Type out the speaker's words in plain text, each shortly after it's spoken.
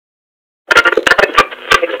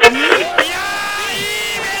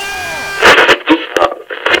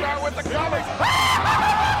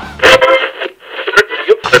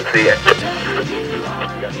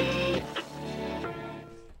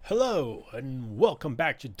Hello and welcome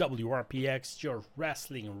back to WRPX, your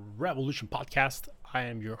Wrestling Revolution podcast. I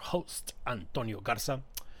am your host, Antonio Garza,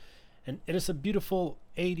 and it is a beautiful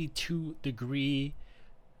 82 degree,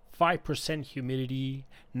 5% humidity,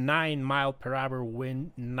 9-mile-per-hour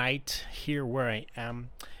wind night here where I am,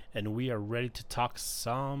 and we are ready to talk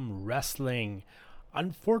some wrestling.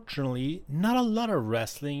 Unfortunately, not a lot of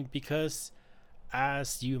wrestling because,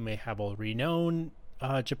 as you may have already known,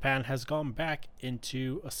 Japan has gone back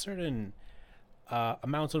into a certain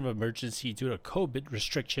amount of emergency due to COVID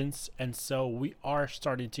restrictions, and so we are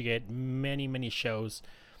starting to get many shows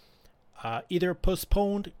either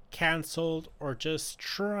postponed, canceled, or just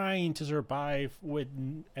trying to survive with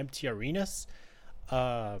empty arenas.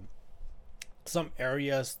 Some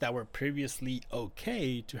areas that were previously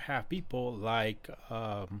okay to have people, like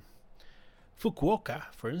Fukuoka,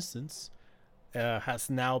 for instance, has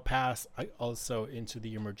now passed also into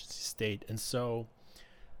the emergency state, and so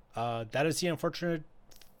that is the unfortunate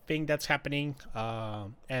thing that's happening.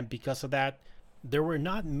 And because of that, there were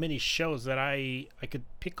not many shows that I could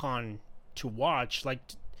pick on to watch. Like,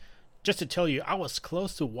 just to tell you, I was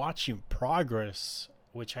close to watching Progress,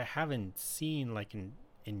 which I haven't seen like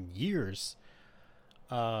in years.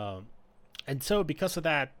 And so because of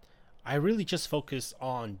that, I really just focused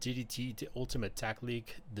on DDT, the Ultimate Tag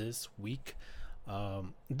League, this week.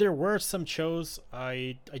 There were some shows.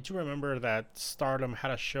 I do remember that Stardom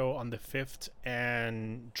had a show on the 5th,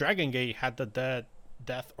 and Dragon Gate had the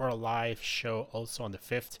Death or Alive show also on the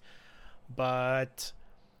 5th. But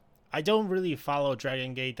I don't really follow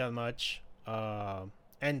Dragon Gate that much.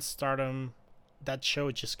 And Stardom, that show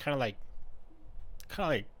just kind of like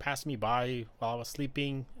passed me by while I was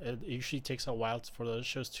sleeping. It usually takes a while for those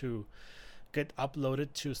shows to get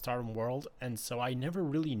uploaded to Stardom World, and so I never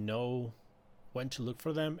really know when to look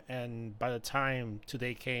for them. And by the time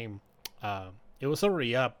today came, it was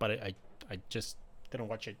already up, but I just didn't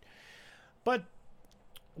watch it. But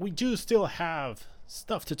we do still have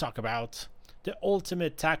stuff to talk about. The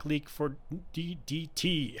Ultimate Tag League for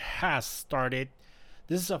DDT has started.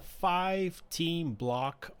 This is a 5-team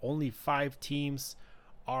block. Only 5 teams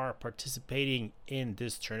are participating in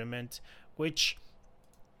this tournament, which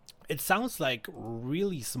it sounds like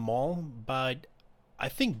really small, but I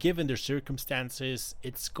think given their circumstances,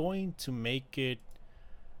 it's going to make it,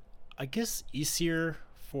 I guess, easier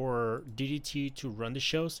for DDT to run the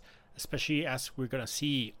shows, especially as we're gonna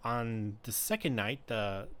see on the second night,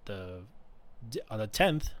 on the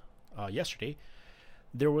 10th, yesterday.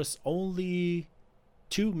 There was only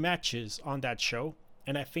 2 matches on that show,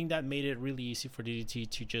 and I think that made it really easy for DDT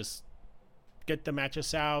to just get the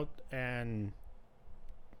matches out and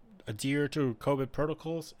adhere to COVID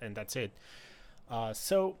protocols, and that's it.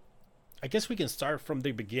 So I guess we can start from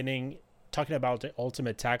the beginning, talking about the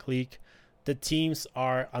Ultimate Tag League. The teams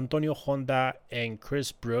are Antonio Honda and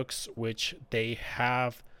Chris Brooks, which they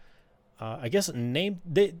have, I guess, named.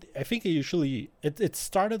 I think they usually it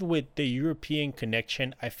started with the European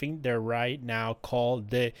connection. I think they're right now called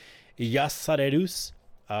the Yasarerus.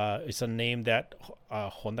 It's a name that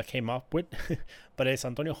Honda came up with, but it's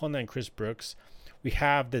Antonio Honda and Chris Brooks. We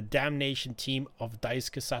have the Damnation team of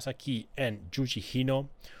Daisuke Sasaki and Yuji Hino.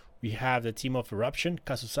 We have the team of Eruption,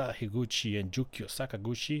 Kazusada Higuchi and Yukio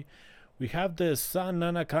Sakaguchi. We have the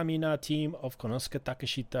Sanana Kamina team of Konosuke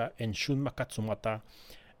Takeshita and Shunma Katsumata.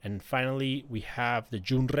 And finally, we have the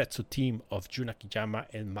Junretsu team of Jun Akiyama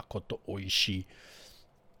and Makoto Oishi.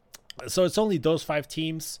 So it's only those 5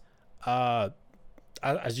 teams. As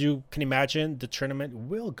you can imagine, the tournament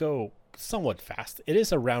will go somewhat fast. It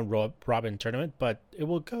is a round robin tournament, but it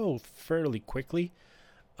will go fairly quickly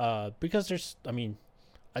because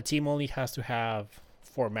a team only has to have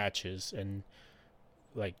 4 matches, and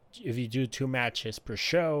like if you do 2 matches per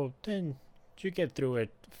show, then you get through it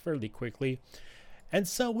fairly quickly. And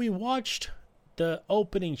so we watched the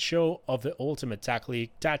opening show of the Ultimate Tag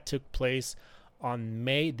League that took place on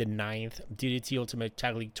May the 9th, DDT Ultimate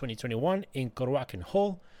Tag League 2021 in Korakuen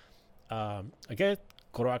Hall. Again,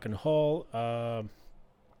 Korakuen Hall.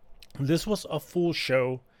 This was a full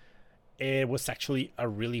show. It was actually a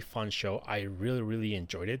really fun show. I really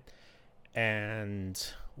enjoyed it. And,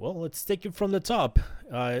 well, let's take it from the top.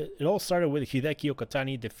 It all started with Hideki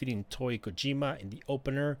Okatani defeating Toei Kojima in the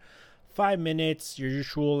opener. 5 minutes, your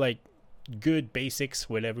usual, like, good basics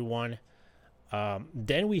with everyone.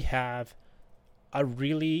 Then we have a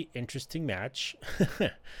really interesting match.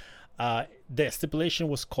 The stipulation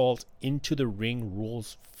was called Into the Ring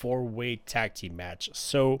Rules 4-Way Tag Team Match.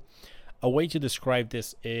 So a way to describe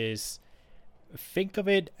this is, think of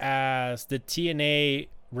it as the TNA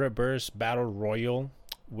Reverse Battle Royal,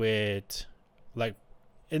 with, like,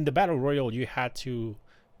 in the Battle Royal you had to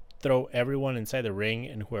throw everyone inside the ring,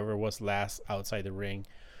 and whoever was last outside the ring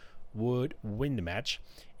would win the match.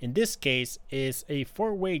 In this case, is a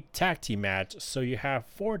 4-way tag team match, so you have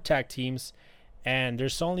 4 tag teams, and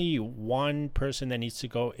there's only one person that needs to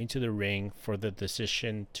go into the ring for the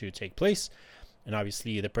decision to take place. And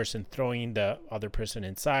obviously the person throwing the other person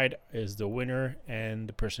inside is the winner, and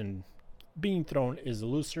the person being thrown is the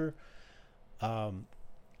loser. In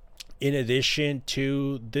addition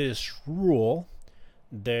to this rule,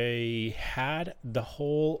 they had the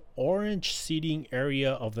whole orange seating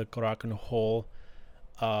area of the Korakuen Hall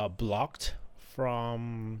blocked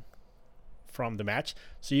from the match,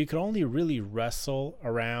 so you could only really wrestle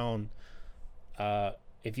around.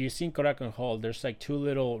 If you've seen Korakuen Hall, there's like 2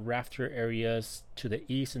 little rafter areas to the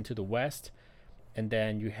east and to the west, and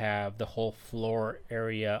then you have the whole floor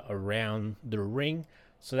area around the ring,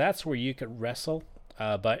 so that's where you could wrestle.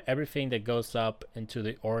 But everything that goes up into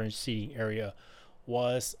the orange seating area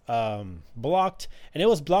was blocked, and it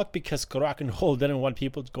was blocked because Korakuen Hall didn't want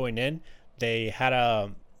people going in. They had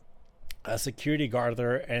a security guard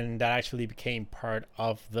there, and that actually became part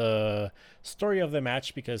of the story of the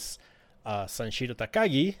match, because Sanshiro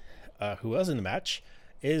Takagi, who was in the match,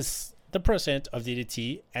 is the president of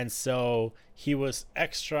DDT, and so he was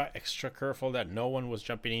extra careful that no one was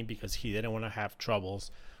jumping in, because he didn't want to have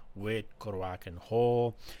troubles with Korakuen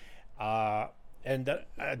Hall. And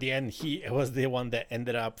at the end, he was the one that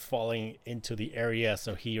ended up falling into the area,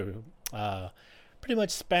 so he pretty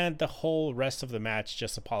much spent the whole rest of the match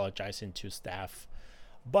just apologizing to staff.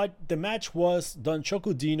 But the match was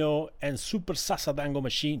Donshoku Dino and Super Sasadango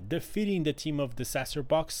Machine defeating the team of Disaster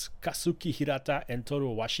Box, Kazuki Hirata and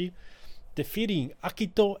Toru Owashi, defeating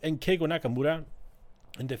Akito and Keigo Nakamura,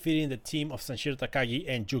 and defeating the team of Sanshiro Takagi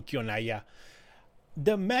and Yuki Onaya.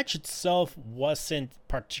 The match itself wasn't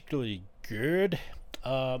particularly good,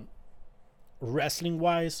 wrestling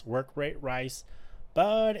wise, work rate wise,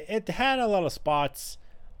 but it had a lot of spots.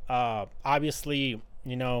 Obviously,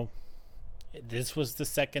 you know, this was the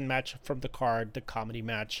second match from the card, the comedy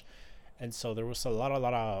match, and so there was a lot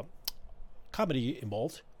of comedy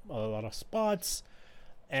involved, a lot of spots,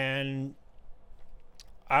 and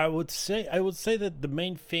I would say that the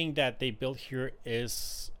main thing that they built here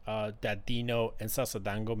is that Dino and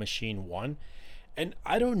Sasadango Machine won, and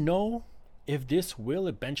I don't know if this will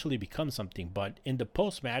eventually become something, but in the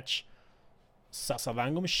post match,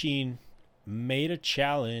 Sasadango Machine made a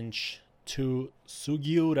challenge to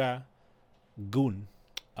Sugiura Gun,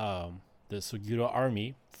 the Sugiura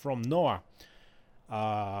army from Noah.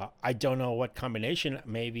 I don't know what combination.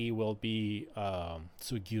 Maybe will be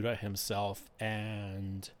Sugiura himself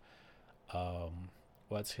and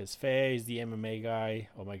what's his face, the MMA guy.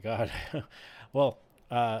 Oh my god. Well,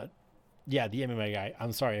 yeah, the MMA guy.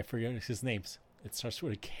 I'm sorry, I forget his names. It starts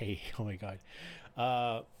with a K. Oh my god.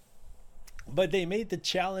 But they made the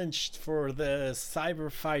challenge for the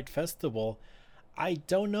Cyber Fight Festival. I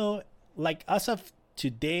don't know, like, as of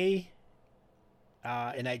today,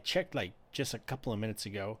 and I checked like just a couple of minutes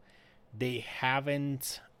ago, they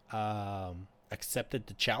haven't accepted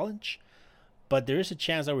the challenge, but there is a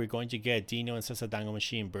chance that we're going to get Dino and Sasadango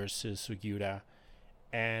Machine versus Sugiura,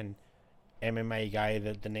 and MMA guy,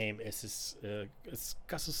 that the name is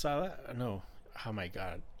Kasusada. No, oh my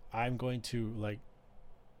god, I'm going to like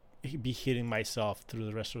be hitting myself through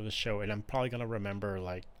the rest of the show, and I'm probably gonna remember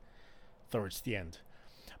like towards the end.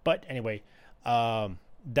 But anyway, the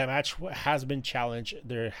match has been challenged.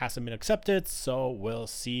 There hasn't been accepted, so we'll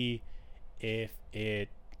see if it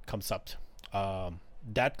comes up.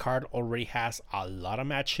 That card already has a lot of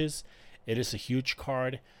matches. It is a huge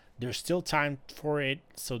card. There's still time for it,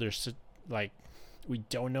 so there's like, we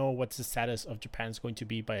don't know what the status of Japan is going to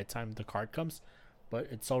be by the time the card comes, but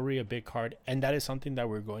it's already a big card, and that is something that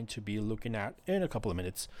we're going to be looking at in a couple of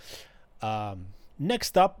minutes.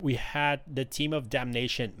 Next up, we had the team of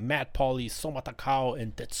Damnation, Matt Pauly, Soma Takao,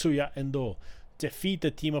 and Tetsuya Endo defeat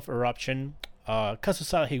the team of Eruption,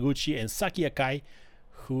 Kazusa Higuchi and Saki Akai,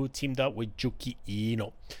 who teamed up with Yuki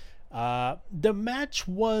Ino. The match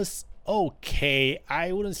was okay.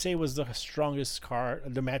 I wouldn't say it was the strongest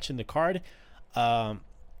the match in the card,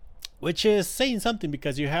 which is saying something,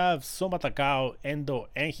 because you have Soma Takao, Endo,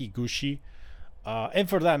 and Higuchi, and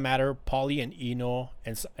for that matter, Pauly and Ino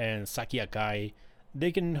and Saki Akai, they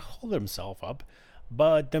can hold themselves up.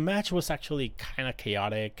 But the match was actually kind of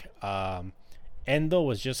chaotic. Endo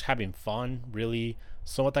was just having fun, really.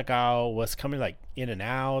 Soma Takao was coming like in and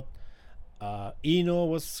out. Ino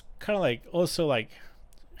was kind of like also like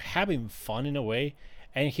having fun in a way,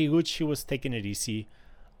 and Higuchi was taking it easy.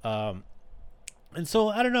 Um, and so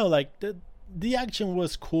I don't know, like the action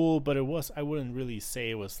was cool, but it was, I wouldn't really say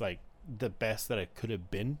it was like the best that it could have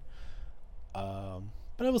been.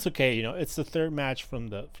 But it was okay. It's the third match from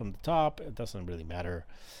the top. It doesn't really matter.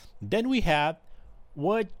 Then we had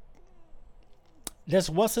what, this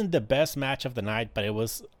wasn't the best match of the night, but it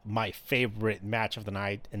was my favorite match of the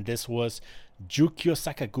night, and this was Jukio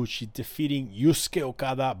Sakaguchi defeating Yusuke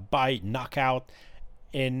Okada by knockout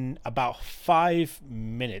in about 5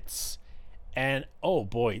 minutes. And oh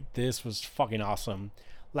boy, this was fucking awesome.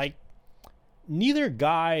 Like, neither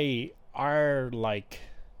guy are like,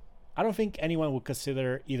 I don't think anyone would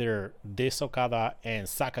consider either this Okada and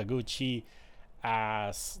Sakaguchi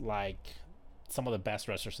as like some of the best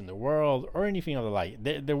wrestlers in the world or anything of the like.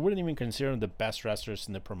 They wouldn't even consider them the best wrestlers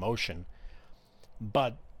in the promotion.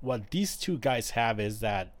 But what these two guys have is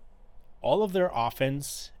that all of their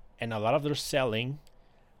offense and a lot of their selling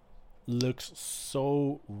looks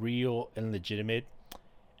so real and legitimate.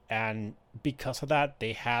 And because of that,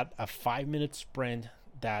 they had a 5 minute sprint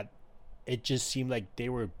that it just seemed like they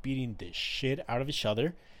were beating the shit out of each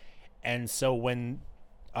other. And so when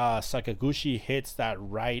Sakaguchi hits that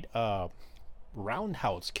right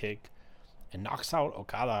roundhouse kick and knocks out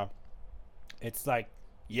Okada, it's like,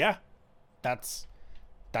 yeah, that's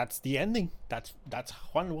the ending. That's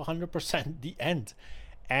 100% the end.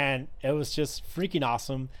 And it was just freaking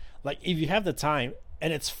awesome. Like, if you have the time,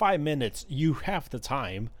 and it's 5 minutes, you have the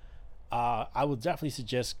time, I would definitely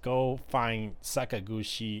suggest go find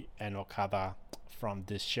Sakaguchi and Okada from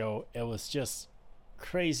this show. It was just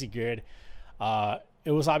crazy good.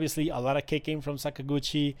 It was obviously a lot of kicking from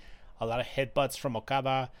Sakaguchi, a lot of headbutts from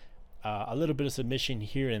Okada, a little bit of submission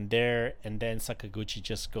here and there, and then Sakaguchi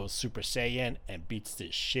just goes Super Saiyan and beats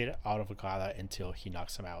the shit out of Okada until he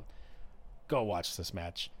knocks him out. Go watch this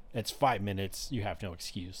match. It's 5 minutes. You have no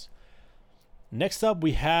excuse. Next up,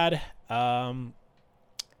 we had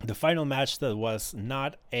the final match that was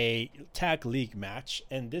not a tag league match,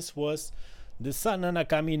 and this was the Sana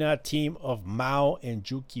Nakamina team of Mao and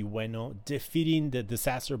Yuki Ueno defeating the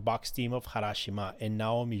Disaster Box team of Harashima and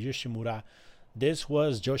Naomi Yoshimura. This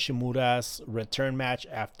was Yoshimura's return match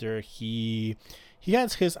after he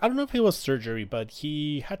had his, I don't know if it was surgery, but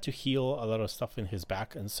he had to heal a lot of stuff in his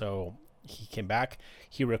back, and so he came back.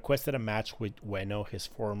 He requested a match with Ueno, his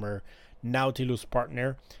former Nautilus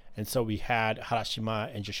partner, and so we had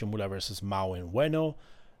Harashima and Yoshimura versus Mao and Ueno.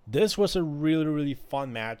 This was a really, really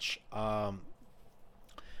fun match.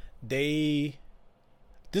 This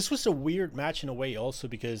was a weird match in a way also,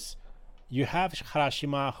 because you have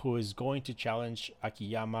Harashima, who is going to challenge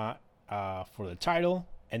Akiyama for the title,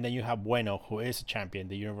 and then you have Ueno, who is a champion,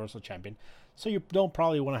 the Universal Champion. So you don't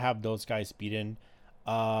probably want to have those guys beaten.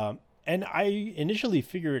 And I initially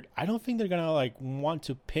figured, I don't think they're gonna like want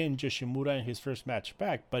to pin Yoshimura in his first match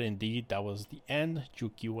back, but indeed that was the end.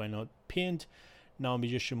 Yuki Ueno pinned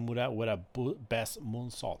Naomi Yoshimura with a best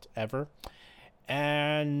moonsault ever.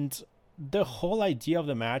 And the whole idea of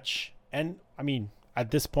the match, and I mean, at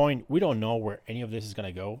this point, we don't know where any of this is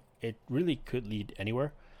gonna go. It really could lead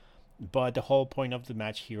anywhere. But the whole point of the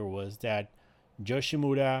match here was that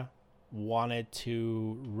Yoshimura wanted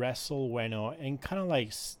to wrestle Ueno and kind of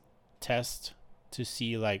like test to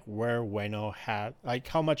see like where Ueno had, like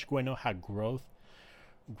how much Ueno had grown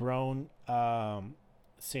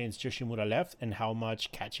since Yoshimura left, and how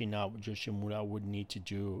much catching up Yoshimura would need to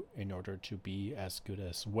do in order to be as good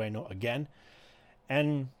as Ueno again.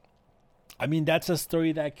 And I mean, that's a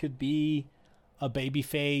story that could be a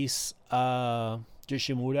babyface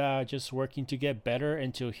Yoshimura just working to get better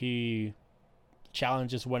until he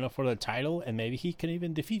challenges Ueno for the title, and maybe he can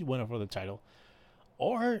even defeat Ueno for the title.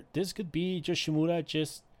 Or this could be Yoshimura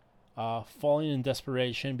just falling in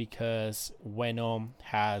desperation because Ueno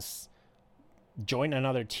has joined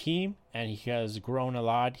another team and he has grown a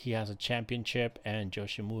lot. He has a championship, and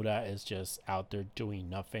Yoshimura is just out there doing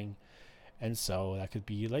nothing. And so that could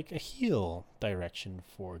be like a heel direction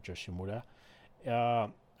for Yoshimura.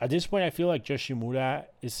 At this point, I feel like Yoshimura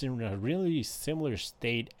is in a really similar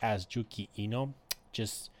state as Yuki Ino.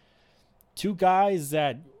 Just two guys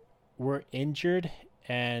that were injured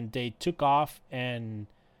and they took off, and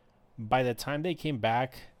by the time they came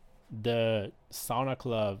back, the Sauna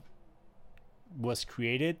Club was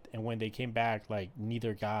created, and when they came back, like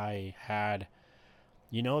neither guy had,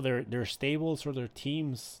 their stables or their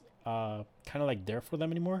teams kind of like there for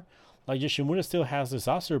them anymore. Like Yoshimura still has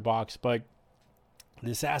Disaster Box, but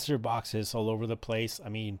Disaster Box is all over the place. I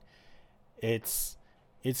mean, it's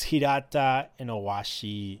it's Hirata and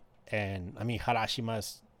Owashi, and I mean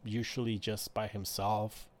Harashima's usually just by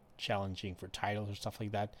himself challenging for titles or stuff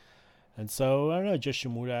like that. And so I don't know,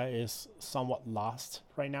 Yoshimura is somewhat lost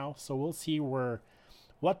right now. So we'll see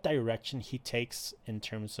what direction he takes in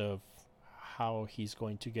terms of how he's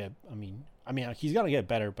going to get. I mean, he's gonna get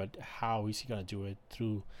better, but how is he gonna do it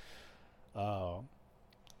through, uh,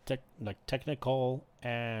 technical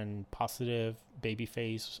and positive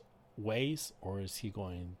babyface ways, or is he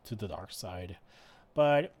going to the dark side?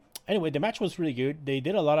 But anyway, the match was really good. They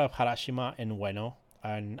did a lot of Harashima and Ueno,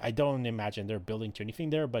 and I don't imagine they're building to anything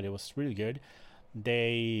there, but it was really good.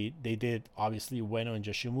 They did obviously Ueno and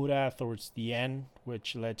Yoshimura towards the end,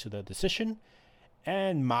 which led to the decision.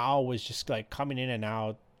 And Mao was just like coming in and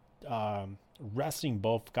out, wrestling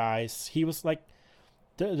both guys. He was like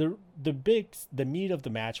the meat of the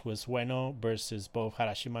match was Ueno versus both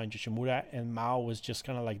Harashima and Yoshimura, and Mao was just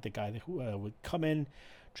kind of like the guy who would come in,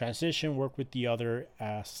 transition, work with the other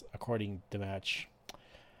as according the match.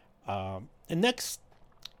 And next,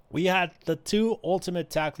 we had the two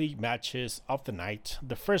Ultimate Tag League matches of the night.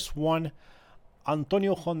 The first one,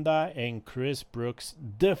 Antonio Honda and Chris Brooks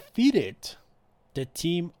defeated the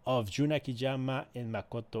team of Jun Akiyama and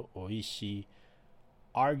Makoto Oishi.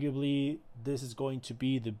 Arguably, this is going to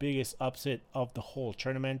be the biggest upset of the whole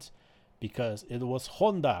tournament because it was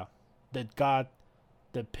Honda that got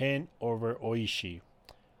the pin over Oishi.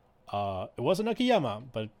 It wasn't Akiyama,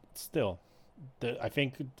 but still, I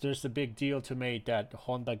think there's a big deal to make that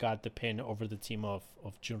Honda got the pin over the team of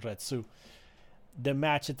Junretsu. The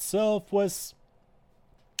match itself was,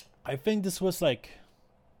 I think this was like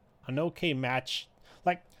an okay match.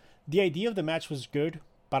 Like, the idea of the match was good,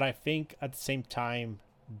 but I think at the same time,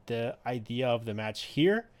 the idea of the match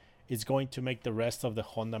here is going to make the rest of the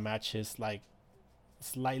Honda matches like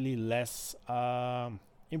slightly less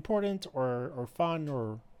important or fun,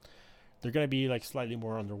 or they're going to be like slightly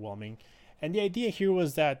more underwhelming. And the idea here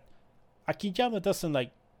was that Akiyama doesn't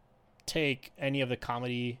like take any of the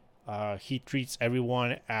comedy. He treats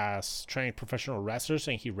everyone as trained professional wrestlers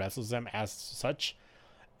and he wrestles them as such.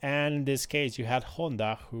 And in this case, you had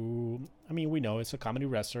Honda, who, I mean, we know is a comedy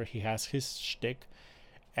wrestler. He has his shtick,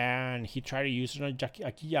 and he tried to use it on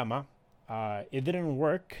Akiyama. It didn't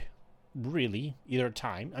work really either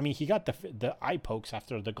time. I mean, he got the eye pokes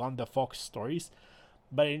after the Gonda Fox stories,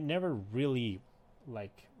 but it never really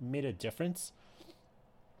like made a difference.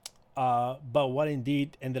 But what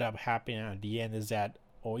indeed ended up happening at the end is that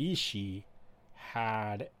Oishi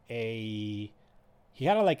had a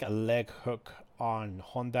leg hook on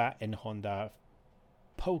Honda, and Honda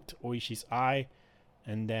poked Oishi's eye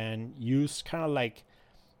and then used kind of like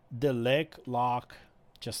the leg lock,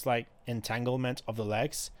 just like entanglement of the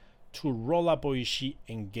legs, to roll up Oishi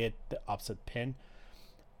and get the upset pin.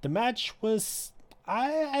 The match was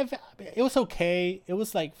it was okay. It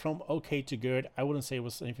was like from okay to good. I wouldn't say it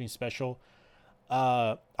was anything special.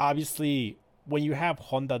 Obviously when you have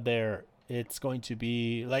Honda there, it's going to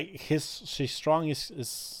be like his strong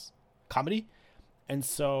is comedy, and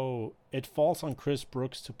so it falls on Chris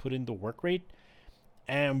Brooks to put in the work rate.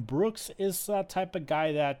 And Brooks is a type of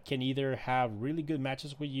guy that can either have really good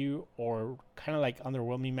matches with you or kind of like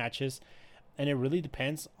underwhelming matches, and it really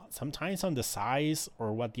depends sometimes on the size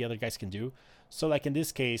or what the other guys can do. So like in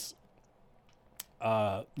this case,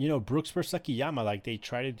 Brooks versus Akiyama, like they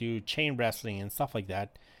try to do chain wrestling and stuff like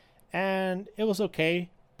that, and it was okay,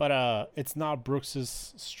 but it's not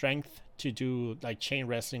Brooks's strength to do like chain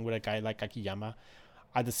wrestling with a guy like Akiyama.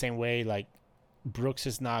 At the same way, like Brooks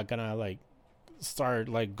is not gonna like start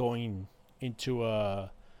like going into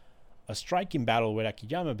a striking battle with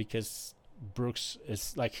Akiyama, because Brooks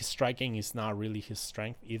is like, his striking is not really his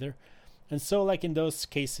strength either. And so like in those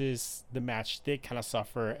cases, the match did kind of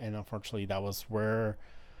suffer, and unfortunately that was where,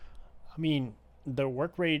 I mean, the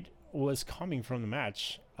work rate was coming from the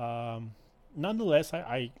match. Nonetheless,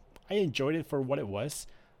 I enjoyed it for what it was,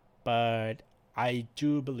 but I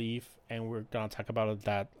do believe, and we're gonna talk about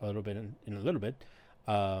that a little bit in a little bit,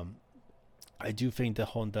 I do think the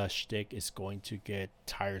Honda shtick is going to get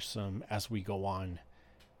tiresome as we go on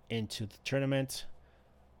into the tournament.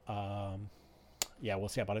 Yeah, we'll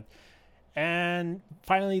see about it. And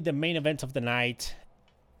finally, the main event of the night.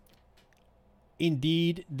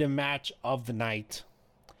 Indeed, the match of the night.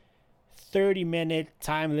 30-minute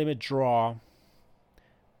time limit draw.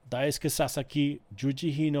 Daisuke Sasaki,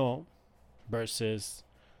 Yuji Hino versus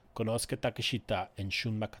Konosuke Takeshita and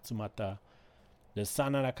Shunma Katsumata. The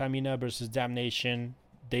Sana Nakamina versus Damnation.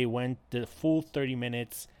 They went the full 30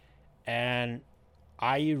 minutes, and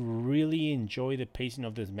I really enjoy the pacing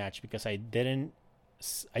of this match because I didn't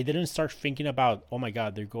I didn't start thinking about, oh my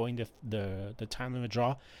god, they're going the time limit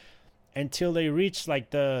draw, until they reached like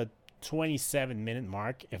the 27-minute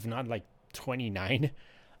mark, if not like 29.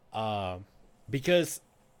 uh, because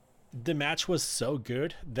the match was so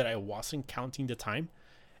good that I wasn't counting the time.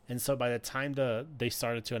 And so by the time they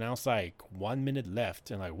started to announce like 1 minute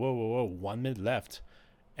left, and like whoa, 1 minute left,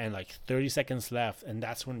 and like 30 seconds left, and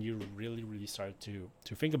that's when you really started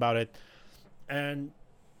to think about it. And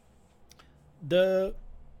the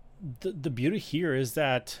beauty here is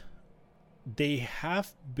that they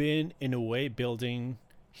have been in a way building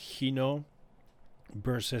Hino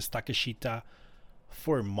versus Takeshita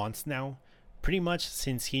for months now, pretty much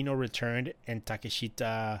since Hino returned and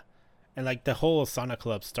Takeshita and like the whole Sana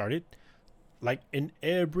Club started. Like in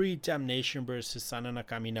every Damnation versus Sana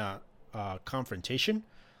Nakamina confrontation,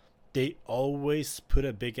 they always put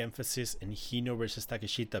a big emphasis in Hino versus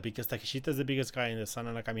Takeshita, because Takeshita is the biggest guy in the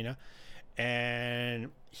Sana Nakamina, and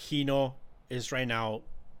Hino is right now.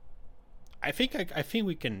 I think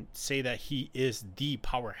we can say that he is the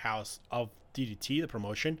powerhouse of DDT, the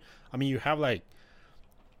promotion. I mean, you have like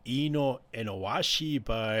Ino and Owashi,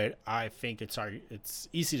 but I think it's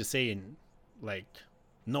easy to say in like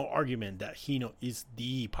no argument that Hino is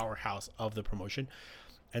the powerhouse of the promotion.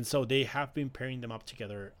 And so they have been pairing them up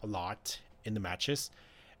together a lot in the matches.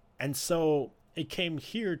 And so it came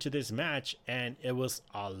here to this match, and it was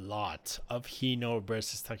a lot of Hino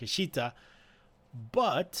versus Takeshita.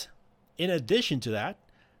 But in addition to that,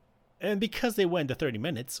 and because they went to 30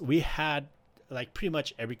 minutes, we had like pretty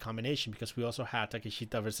much every combination, because we also had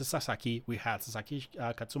Takeshita versus Sasaki, we had Sasaki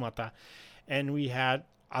Katsumata, and we had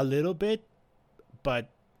a little bit, but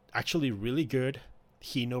actually really good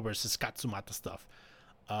Hino versus Katsumata stuff.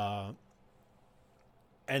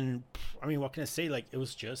 And I mean, what can I say? Like, it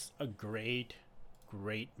was just a great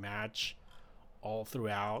match all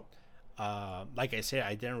throughout. Like I said,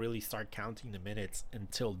 I didn't really start counting the minutes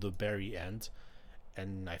until the very end.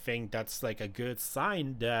 And I think that's like a good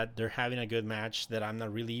sign that they're having a good match, that I'm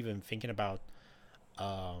not really even thinking about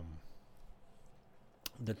the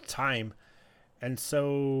time. And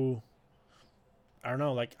so I don't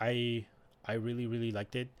know, like I really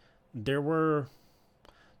liked it. There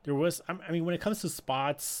was, I mean, when it comes to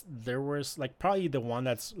spots, there was like probably the one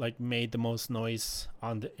that's like made the most noise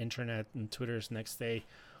on the internet and Twitter's next day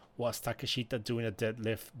was Takeshita doing a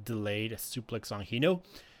deadlift delayed suplex on Hino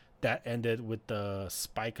that ended with the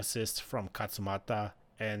spike assist from Katsumata.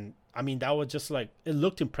 And I mean, that was just like, it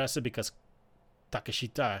looked impressive because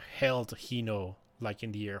Takeshita held Hino like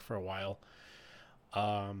in the air for a while.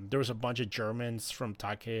 There was a bunch of Germans from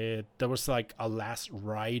Take. There was like a last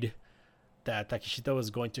ride that Takeshita was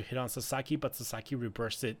going to hit on Sasaki, but Sasaki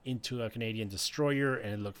reversed it into a Canadian destroyer,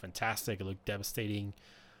 and it looked fantastic. It looked devastating.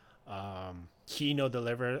 Hino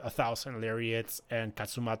delivered 1,000 lariats, and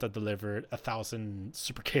Katsumata delivered 1,000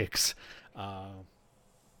 super kicks. And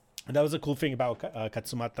that was a cool thing about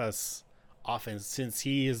Katsumata's offense, since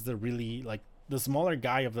he is the really like the smaller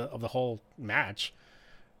guy of the whole match.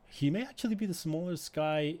 He may actually be the smallest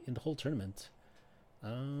guy in the whole tournament.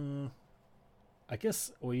 I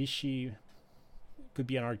guess Oishi could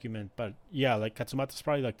be an argument, but yeah, like Katsumata's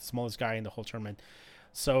probably like the smallest guy in the whole tournament.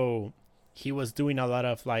 So he was doing a lot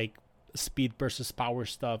of like speed versus power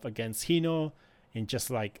stuff against Hino, and just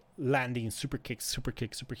like landing super kick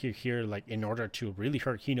here, like in order to really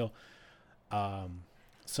hurt Hino.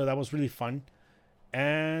 So that was really fun.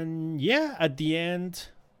 And yeah, at the end,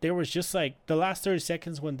 there was just like the last 30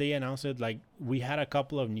 seconds when they announced it, like we had a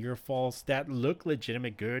couple of near falls that looked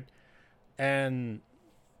legitimate good. And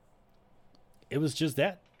it was just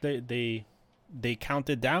that they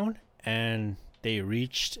counted down, and they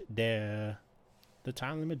reached the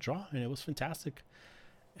time limit draw, and it was fantastic.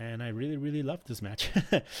 And I really loved this match.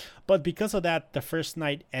 But because of that, the first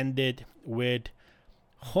night ended with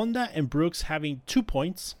Honda and Brooks having 2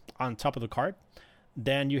 points on top of the card.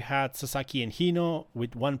 Then you had Sasaki and Hino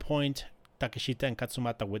with 1 point, Takeshita and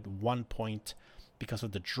Katsumata with 1 point because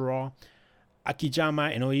of the draw. Akiyama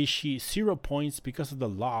and Oishi 0 points because of the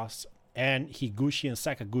loss, and Higuchi and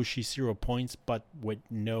Sakaguchi 0 points, but with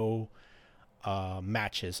no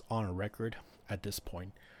matches on record at this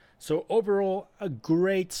point. So overall, a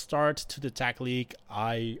great start to the Tag League.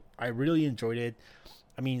 I really enjoyed it.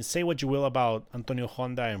 I mean, say what you will about Antonio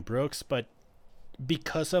Honda and Brooks, but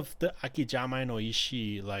because of the Akiyama and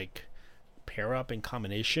Oishi like pair up and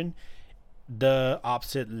combination, the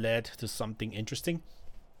opposite led to something interesting.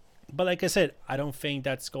 But like I said, I don't think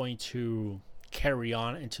that's going to carry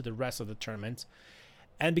on into the rest of the tournament.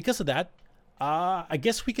 And because of that, I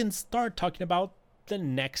guess we can start talking about the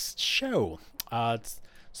next show.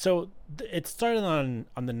 So it started on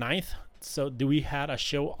the 9th. So we had a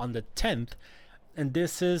show on the 10th, and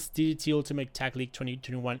this is DDT Ultimate Tag League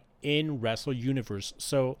 2021 in Wrestle Universe.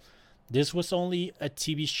 So this was only a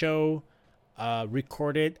TV show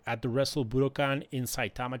recorded at the Wrestle Budokan in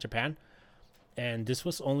Saitama, Japan. And this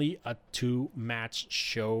was only a 2-match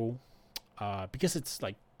show because it's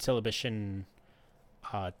like television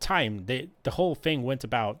time. The whole thing went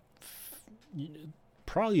about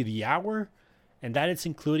probably the hour, and that is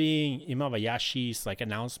including Imabayashi's like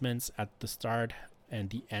announcements at the start and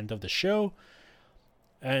the end of the show.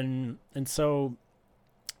 And so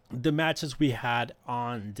the matches we had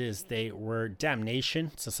on this day were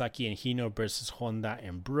Damnation, Sasaki and Hino versus Honda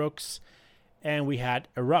and Brooks. And we had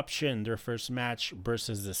Eruption, their first match,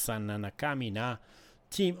 versus the Sanana Kamina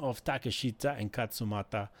team of Takeshita and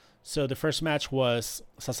Katsumata. So the first match was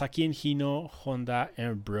Sasaki and Hino, Honda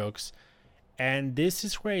and Brooks. And this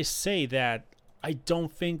is where I say that I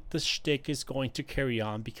don't think the shtick is going to carry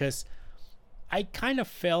on, because I kind of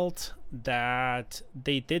felt that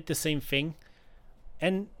they did the same thing.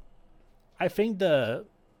 And I think the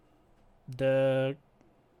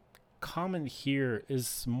comment here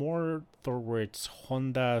is more towards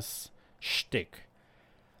Honda's shtick.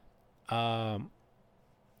 The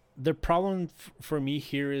problem for me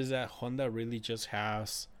here is that Honda really just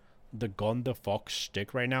has the Gon the Fox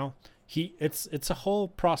shtick right now. It's a whole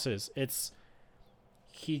process.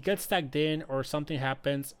 He gets tagged in or something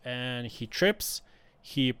happens and he trips.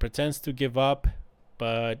 He pretends to give up,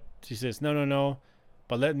 but he says no,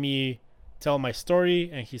 but let me tell my story,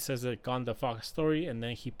 and he says a Gon the Fox story, and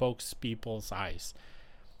then he pokes people's eyes.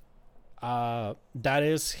 That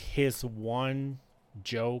is his one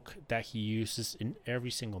joke that he uses in every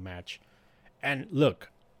single match. And look,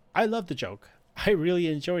 I love the joke. I really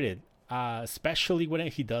enjoyed it, especially when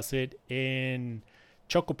he does it in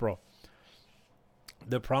Chocopro.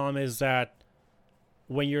 The problem is that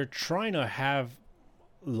when you're trying to have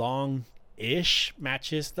long-ish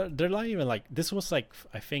matches, they're not even like, this was like,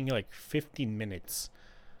 I think like 15 minutes.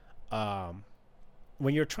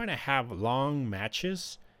 When you're trying to have long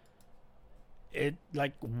matches, it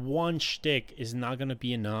like one shtick is not gonna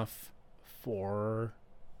be enough for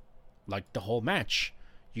like the whole match.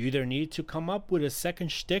 You either need to come up with a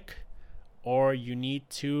second shtick, or you need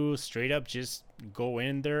to straight up just go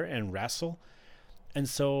in there and wrestle. And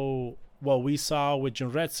so what we saw with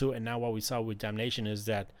Junretsu and now what we saw with Damnation is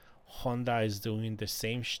that Honda is doing the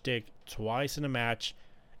same shtick twice in a match,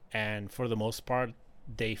 and for the most part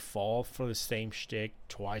they fall for the same shtick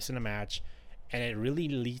twice in a match, and it really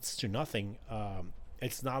leads to nothing.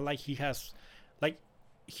 It's not like he has, like,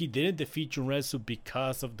 he didn't defeat Junretsu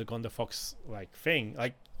because of the Gon the Fox like thing.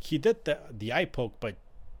 Like, he did the eye poke, but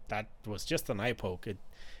that was just an eye poke.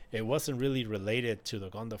 It wasn't really related to the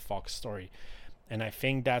Gon the Fox story. And I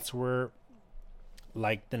think that's where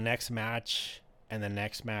like the next match and the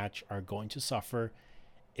next match are going to suffer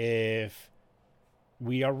if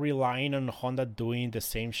we are relying on Honda doing the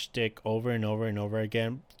same shtick over and over and over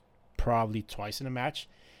again, probably twice in a match,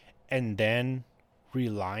 and then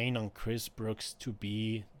relying on Chris Brooks to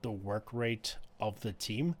be the work rate of the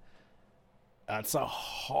team. That's a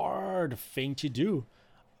hard thing to do.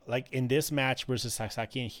 Like in this match versus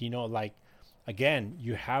Sasaki and Hino, like, again,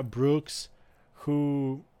 you have Brooks,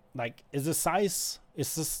 who like is the size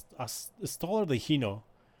is taller than Hino,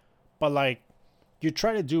 but like you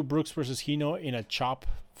try to do Brooks versus Hino in a chop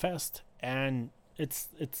fest, and it's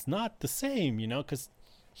not the same, because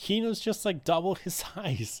Hino's just like double his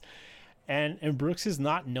size, and Brooks is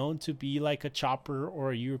not known to be like a chopper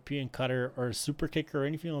or a European cutter or a super kicker or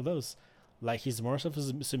anything of those. Like, he's more of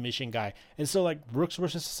a submission guy, and so like Brooks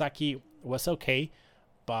versus Sasaki was okay,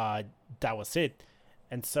 but that was it.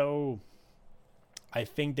 And so I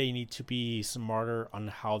think they need to be smarter on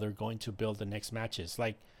how they're going to build the next matches.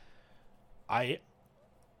 Like,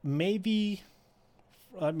 looking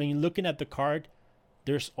at the card,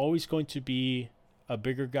 there's always going to be a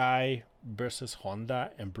bigger guy versus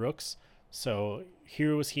Honda and Brooks. So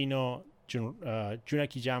here was Hino,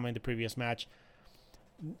 Junakijama in the previous match.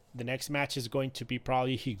 The next match is going to be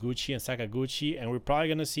probably Higuchi and Sakaguchi, and we're probably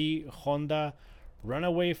going to see Honda run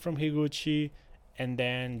away from Higuchi and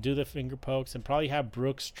then do the finger pokes, and probably have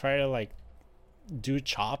Brooks try to like do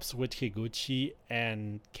chops with Higuchi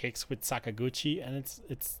and kicks with Sakaguchi, and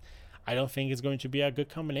it's I don't think it's going to be a good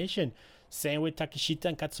combination. Same with Takeshita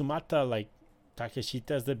and Katsumata. Like,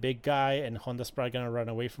 Takeshita is the big guy, and Honda's probably gonna run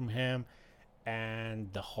away from him,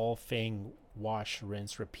 and the whole thing wash,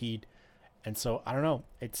 rinse, repeat. And so I don't know.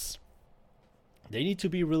 They need to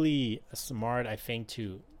be really smart, I think,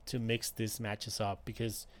 to mix these matches up,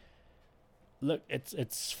 because look,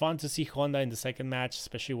 it's fun to see Honda in the second match,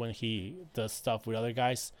 especially when he does stuff with other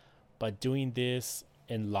guys. but doing this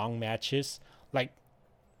in long matches, like,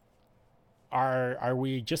 are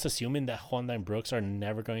we just assuming that Honda and Brooks are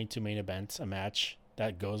never going to main event a match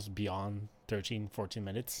that goes beyond 13, 14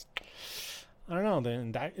 minutes? I don't know.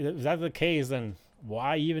 Then if that's the case, then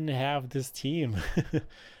why even have this team?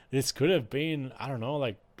 This could have been, I don't know,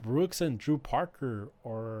 like Brooks and Drew Parker,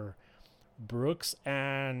 or Brooks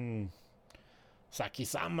and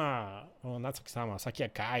Saki-sama. Well, not Saki-sama, Saki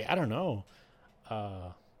Akai. I don't know.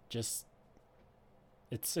 Just,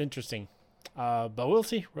 it's interesting. But we'll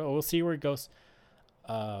see. We'll see where it goes.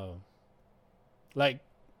 Like,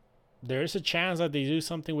 there is a chance that they do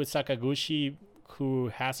something with Sakaguchi, who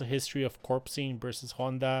has a history of corpsing, versus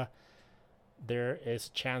Honda. There is a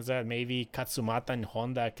chance that maybe Katsumata and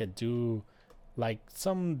Honda could do like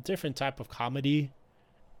some different type of comedy,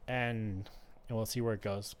 and we'll see where it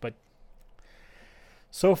goes. But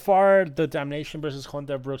so far, the Damnation versus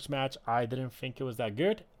Honda Brooks match, I didn't think it was that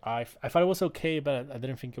good. I thought it was okay, but I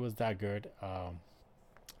didn't think it was that good.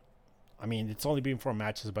 I mean, it's only been 4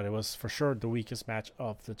 matches, but it was for sure the weakest match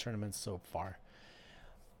of the tournament so far.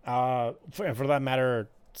 For that matter,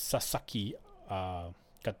 Sasaki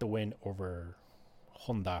got the win over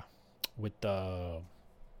Honda with the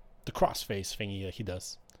crossface thingy that he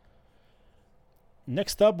does.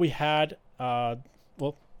 Next up, we had the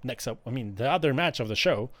other match of the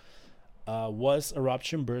show was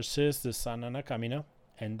Eruption versus the Sana Nakamina,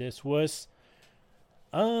 and this was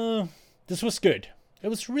good. It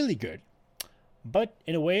was really good, but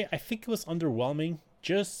in a way, I think it was underwhelming.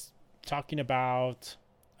 Just talking about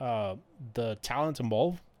the talent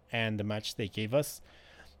involved and the match they gave us.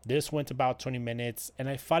 This went about 20 minutes, and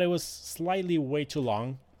I thought it was slightly way too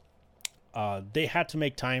long. They had to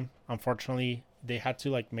make time. Unfortunately, they had to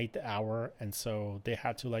like make the hour, and so they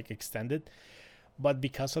had to like extend it. But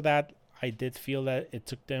because of that, I did feel that it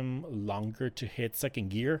took them longer to hit second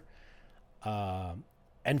gear.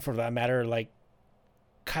 And for that matter, like,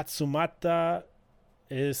 Katsumata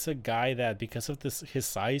is a guy that, because of his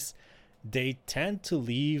size, they tend to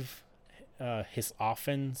leave his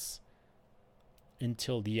offense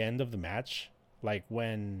until the end of the match. Like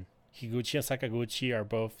when Higuchi and Sakaguchi are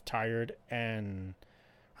both tired and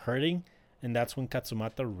hurting, and that's when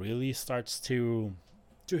Katsumata really starts to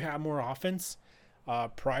have more offense.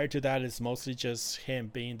 Prior to that, it's mostly just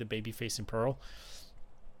him being the babyface in Pearl,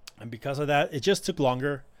 and because of that, it just took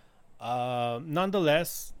longer.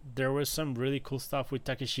 Nonetheless, there was some really cool stuff with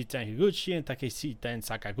Takeshita and Higuchi, and Takeshita and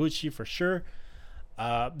Sakaguchi for sure.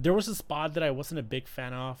 There was a spot that I wasn't a big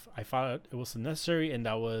fan of. I thought it was unnecessary, and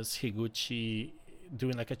that was Higuchi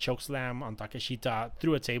doing like a choke slam on Takeshita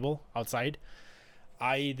through a table outside.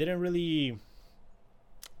 I didn't really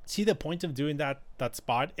see the point of doing that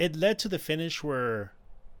spot. It led to the finish where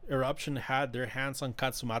Eruption had their hands on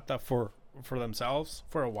Katsumata for themselves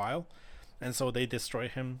for a while, and so they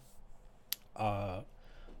destroyed him. But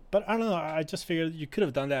I don't know. I just figured you could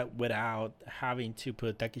have done that without having to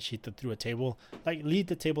put Takeshita through a table. Like, leave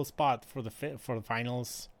the table spot for the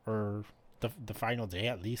finals, or the final day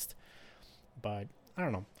at least. But I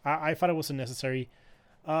don't know. I thought it wasn't necessary.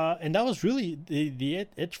 And that was really the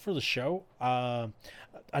itch for the show.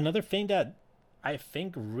 Another thing that I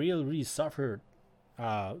think really suffered,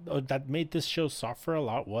 that made this show suffer a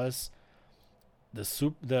lot, was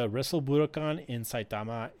the Wrestle Budokan in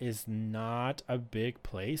Saitama is not a big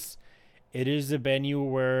place. It is a venue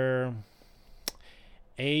where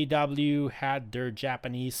AEW had their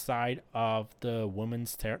Japanese side of the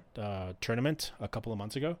women's tournament a couple of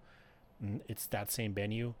months ago. It's that same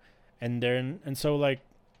venue, and so like,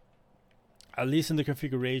 at least in the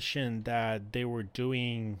configuration that they were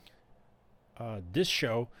doing this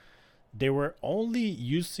show, they were only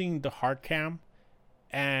using the hard cam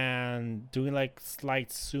and doing like slight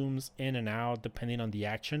zooms in and out depending on the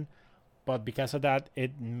action. But because of that,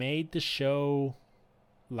 it made the show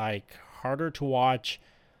like harder to watch.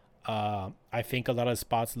 I think a lot of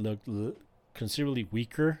spots looked considerably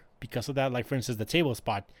weaker because of that. Like, for instance, the table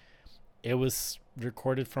spot, it was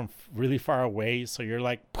recorded from really far away, so you're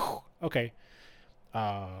like, okay.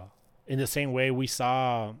 In the same way, we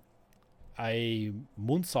saw a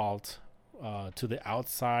moonsault to the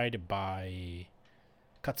outside by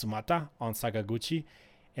Katsumata on Sakaguchi,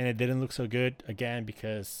 and it didn't look so good again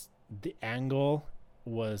because the angle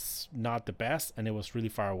was not the best and it was really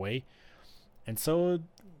far away, and so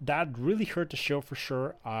that really hurt the show for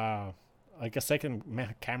sure. Like, a second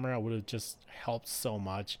camera would have just helped so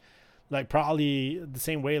much. Like, probably the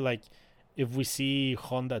same way, like, if we see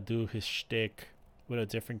Honda do his shtick with a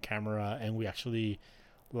different camera and we actually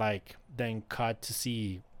like then cut to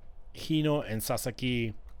see Hino and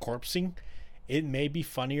Sasaki corpsing, it may be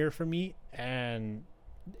funnier for me, and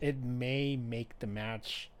it may make the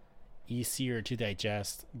match easier to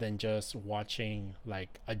digest than just watching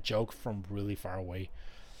like a joke from really far away.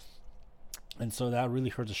 And so that really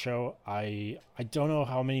hurt the show. I don't know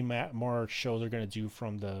how many more shows they're gonna do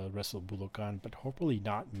from the rest of Budokan, but hopefully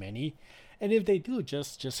not many. And if they do,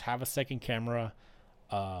 just have a second camera.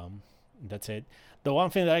 That's it. The one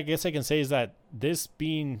thing that I guess I can say is that this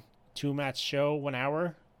being 2 match show, 1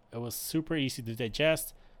 hour, it was super easy to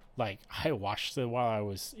digest. Like I watched it while I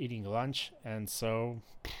was eating lunch, and so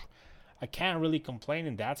I can't really complain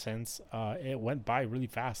in that sense. It went by really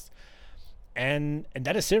fast, and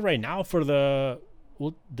that is it right now for the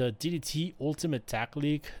DDT Ultimate Tag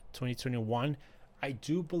League 2021. I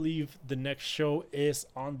do believe the next show is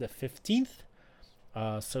on the 15th,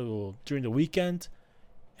 so during the weekend,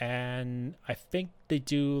 and I think they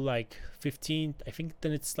do like 15. I think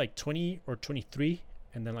then it's like 20 or 23,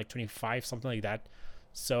 and then like 25, something like that.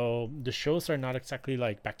 So the shows are not exactly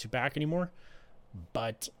like back to back anymore,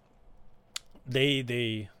 but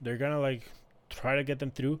they're gonna like try to get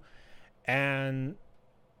them through. And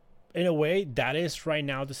in a way, that is right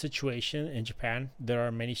now the situation in Japan. There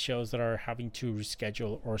are many shows that are having to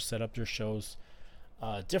reschedule or set up their shows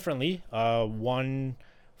differently.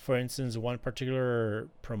 For instance, one particular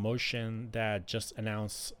promotion that just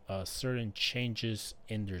announced certain changes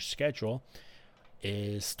in their schedule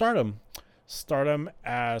is Stardom. Stardom,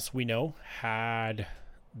 as we know, had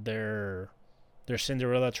their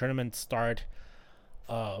Cinderella tournament start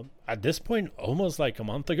at this point almost like a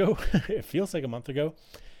month ago. It feels like a month ago.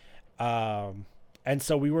 And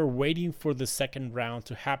so we were waiting for the second round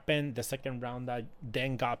to happen. The second round that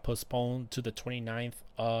then got postponed to the 29th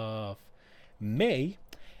of May.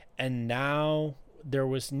 And now there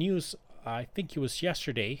was news, I think it was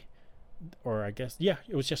yesterday, or I guess, yeah,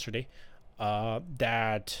 it was yesterday,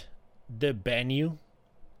 that the venue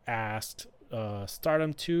asked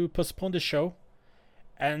Stardom to postpone the show.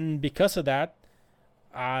 And because of that,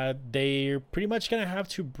 they're pretty much gonna have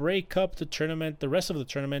to break up the rest of the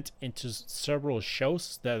tournament, into several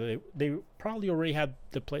shows that they probably already had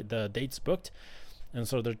the dates booked, and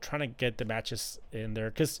so they're trying to get the matches in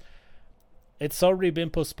there because it's already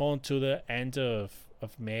been postponed to the end of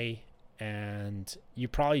May, and you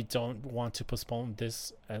probably don't want to postpone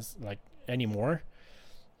this as like anymore.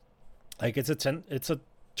 Like it's a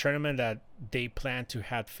tournament that they plan to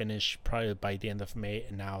have finished probably by the end of May,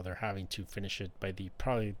 and now they're having to finish it by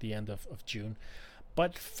probably the end of June.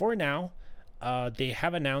 But for now, they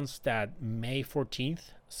have announced that May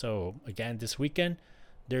 14th, so again this weekend,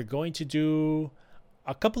 they're going to do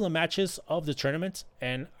a couple of matches of the tournament,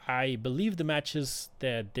 and I believe the matches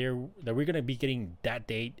that we're going to be getting that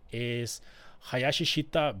date is Hayashi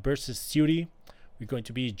Shita versus Syuri. We're going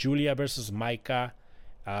to be Julia versus Maika,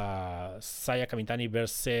 Saya Kamitani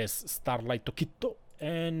versus Starlight Tokito,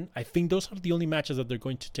 and I think those are the only matches that they're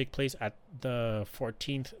going to take place at the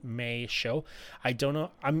 14th May show. I don't know,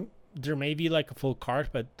 there may be like a full card,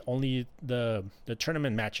 but only the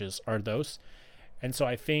tournament matches are those. And so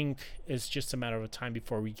I think it's just a matter of time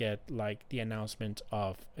before we get like the announcement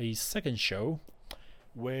of a second show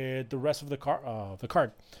with the rest of the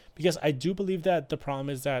card, because I do believe that the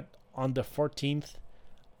problem is that on the 14th,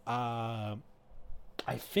 I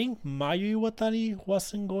think Mayu Iwatani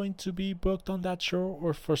wasn't going to be booked on that show,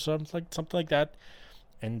 or for something like that,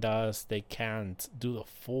 and thus they can't do the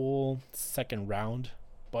full second round.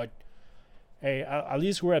 But hey, at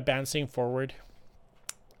least we're advancing forward.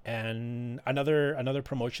 And another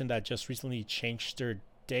promotion that just recently changed their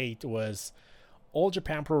date was All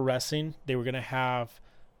Japan Pro Wrestling. They were gonna have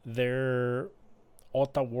their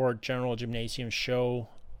Ota Ward General Gymnasium show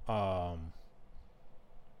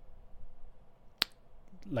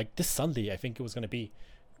like this Sunday. I think it was gonna be,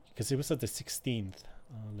 because it was at the 16th.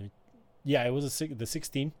 Yeah, it was the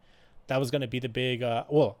 16th. That was gonna be the big.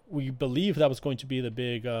 We believe that was going to be the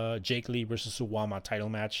big Jake Lee versus Suwama title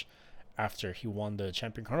match after he won the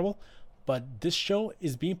Champion Carnival. But this show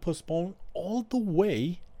is being postponed all the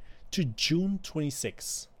way to June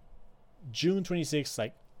 26th. June 26th,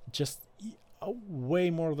 like just way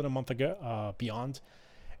more than a month ago, beyond.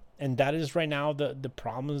 And that is right now the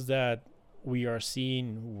problems that we are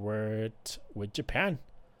seeing with Japan.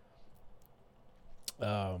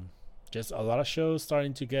 Just a lot of shows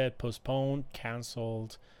starting to get postponed,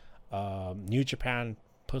 canceled. New Japan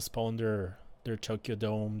postponed their Tokyo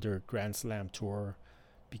Dome, their Grand Slam tour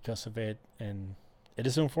because of it, and it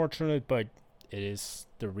is unfortunate, but it is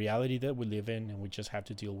the reality that we live in, and we just have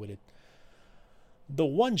to deal with it. The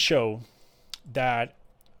one show that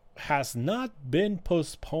has not been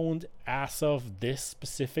postponed as of this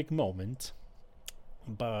specific moment,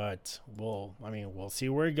 but we'll see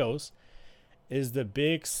where it goes, is the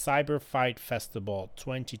big Cyber Fight Festival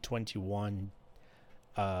 2021.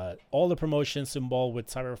 All the promotions involved with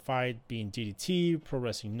Cyber Fight being DDT, Pro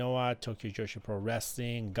Wrestling Noah, Tokyo Joshi Pro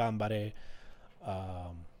Wrestling, Gambare,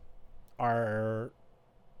 are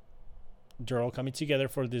they're all coming together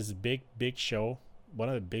for this big show, one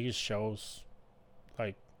of the biggest shows,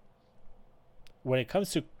 like when it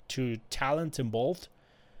comes to talent involved.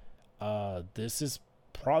 This is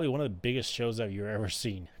probably one of the biggest shows that you've ever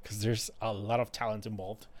seen, because there's a lot of talent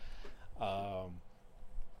involved.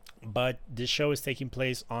 But this show is taking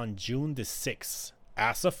place on June the 6th.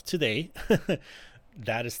 As of today,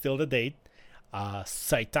 that is still the date.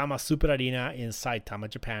 Saitama Super Arena in Saitama,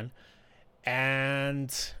 Japan.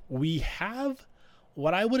 And we have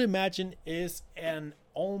what I would imagine is an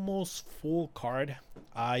almost full card.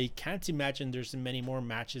 I can't imagine there's many more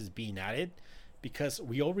matches being added, because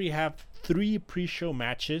we already have 3 pre-show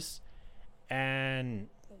matches and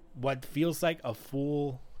what feels like a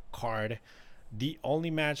full card. The only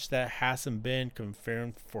match that hasn't been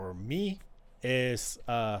confirmed for me is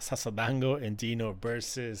Sasadango and Dino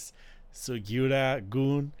versus Sugiura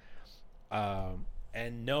Gun.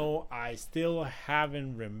 And no, I still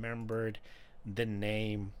haven't remembered the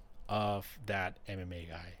name of that MMA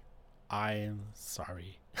guy. I'm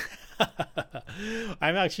sorry.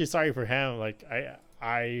 I'm actually sorry for him. Like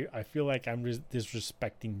I feel like I'm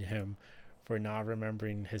disrespecting him for not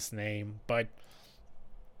remembering his name, but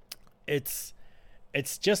it's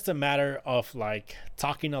just a matter of like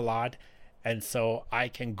talking a lot, and so I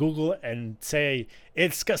can Google and say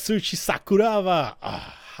it's Kazuchi Sakuraba.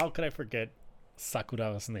 How could I forget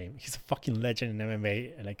Sakuraba's name? He's a fucking legend in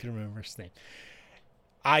MMA, and I couldn't remember his name.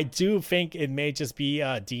 I do think it may just be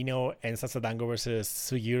Dino and Sasadango versus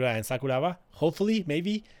Sugiura and Sakuraba. Hopefully,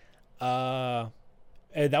 maybe. And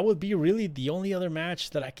that would be really the only other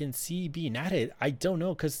match that I can see being added. I don't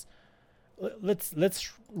know, because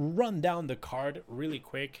let's run down the card really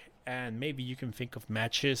quick, and maybe you can think of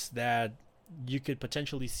matches that you could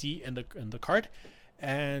potentially see in the card,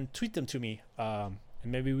 and tweet them to me. And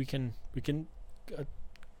maybe we can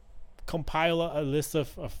compile a list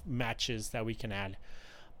of matches that we can add.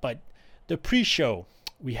 But the pre-show,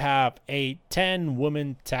 we have a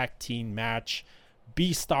 10-woman tag team match.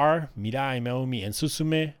 B-Star, Mirai Meumi and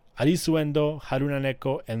Susume, Arisu Endo, Haruna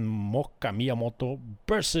Neko, and Mokka Miyamoto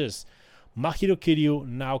versus Mahiro Kiryu,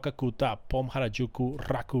 Naoka Kuta, Pom Harajuku,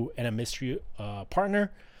 Raku, and a mystery partner.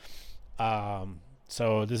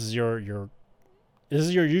 So this is your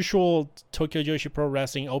usual Tokyo Joshi Pro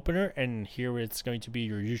Wrestling opener, and here it's going to be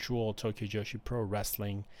your usual Tokyo Joshi Pro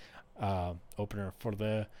Wrestling opener for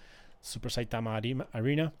the Super Saitama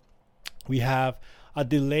Arena. We have a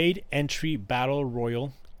delayed entry battle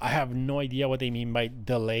royal. I have no idea what they mean by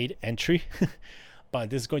delayed entry, but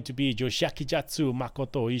this is going to be Yoshiaki Jatsu,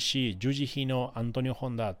 Makoto Ishii, Yuji Hino, Antonio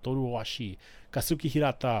Honda, Toru Owashi, Kazuki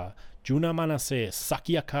Hirata, Juna Manase,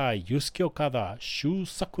 Saki Akai, Yusuke Okada, Shu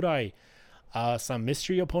Sakurai, some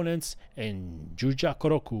mystery opponents, and Juja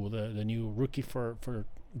Koroku, the new rookie for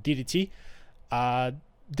DDT. I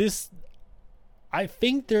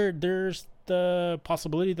think there's the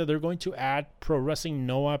possibility that they're going to add Pro Wrestling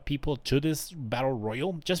Noah people to this battle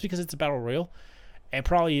royal, just because it's a battle royal, and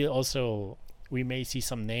probably also we may see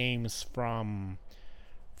some names from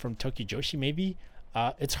Tokyo Joshi. Maybe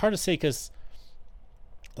it's hard to say, because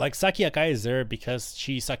like Saki Akai is there because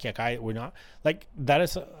she's Saki Akai. We're not like that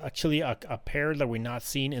is actually a pair that we're not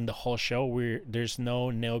seeing in the whole show. There's no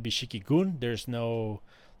Neobishiki Gun. There's no,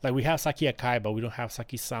 like, we have Saki Akai, but we don't have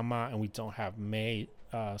Saki Sama, and we don't have Mei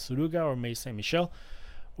Suruga or Mei Saint Michel,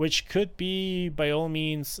 which could be by all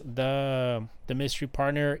means the mystery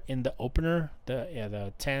partner in the opener,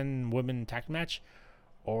 the 10 women tag match,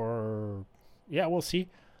 or yeah, we'll see.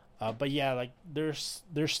 But yeah, like there's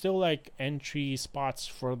still like entry spots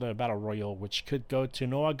for the battle royal, which could go to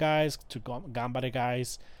Noah guys, to Gambare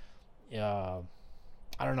guys. I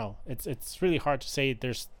don't know. It's really hard to say.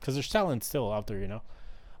 Because there's talent still out there, you know.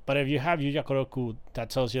 But if you have Yuya Koroku, that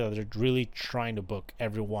tells you that they're really trying to book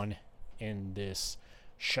everyone in this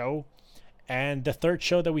show. And the third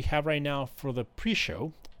show that we have right now for the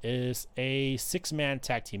pre-show is a 6-man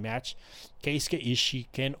tag team match. Keisuke Ishii,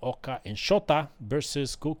 Ken Oka, and Shota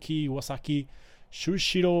versus Koki Iwasaki,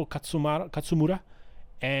 Shushiro Katsumura,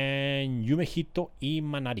 and Yumehito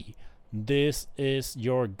Imanari. This is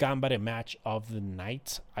your Gambare match of the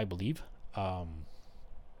night, I believe.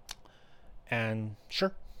 And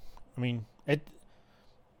sure, I mean,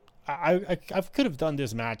 I could have done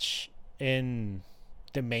this match in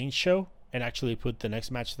the main show and actually put the next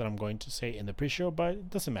match that I'm going to say in the pre-show, but it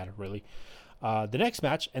doesn't matter really. The next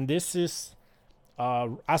match, and this is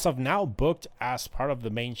as of now, booked as part of the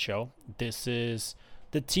main show. This is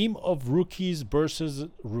the team of rookies versus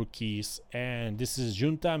rookies, and this is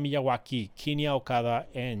Junta Miyawaki, Kinya Okada,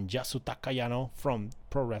 and Yasutaka Yano from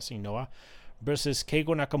Pro Wrestling Noah versus Keigo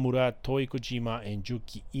Nakamura, Toi Kojima, and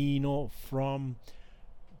Yuki Ino from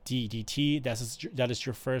DDT. That is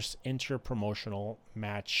your first inter-promotional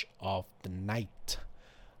match of the night.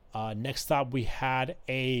 Next up, we had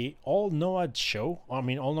a all Noah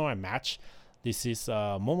match. This is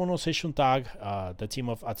Momono Seishun Tag, the team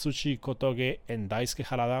of Atsushi Kotoge and Daisuke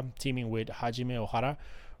Harada teaming with Hajime Ohara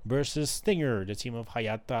versus Stinger, the team of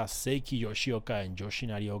Hayata, Seiki Yoshioka, and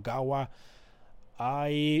Yoshinari Ogawa.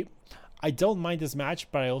 I don't mind this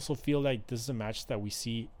match, but I also feel like this is a match that we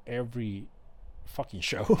see every fucking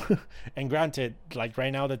show. And granted, like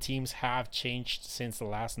right now the teams have changed since the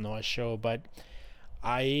last Noah show, but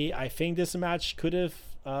I think this match could have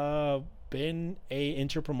been a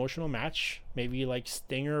inter-promotional match, maybe like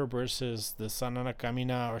Stinger versus the Sanana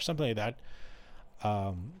Kamina or something like that,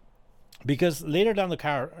 because later down the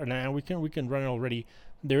card, and we can run it already,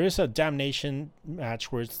 there is a Damnation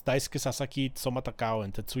match where it's Daisuke Sasaki, Soma Takao,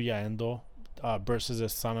 and Tetsuya Endo versus the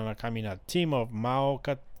Sanana Kamina team of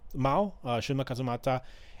Shunma Kazumata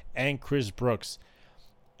and Chris Brooks.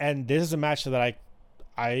 And this is a match that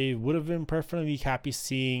I would have been perfectly happy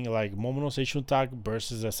seeing, like Momono Seishun Tag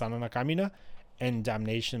versus Asana Nakamina and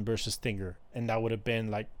Damnation versus Stinger, and that would have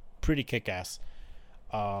been like pretty kick-ass.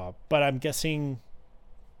 But I'm guessing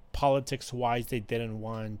politics-wise they didn't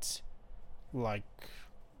want like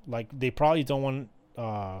they probably don't want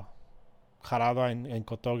Harada and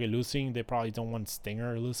Kotoge losing. They probably don't want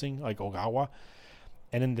Stinger losing, like Ogawa.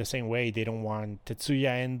 And in the same way, they don't want Tetsuya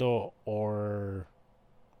Endo or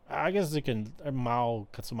I guess they can Mao,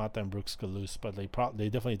 Katsumata, and Brooks could lose, but they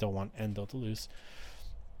definitely don't want Endo to lose.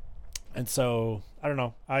 And so I don't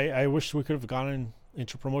know. I wish we could have gotten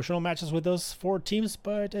into promotional matches with those four teams,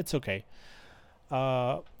 but it's okay.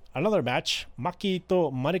 Another match: Maki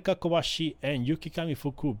Ito, Marika Kobashi, and Yuki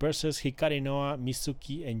Kamifuku versus Hikari Noa,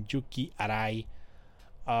 Misuki, and Yuki Arai.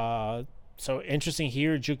 So interesting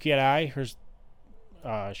here. Yuki Arai,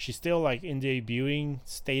 she's still like in debuting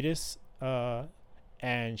status.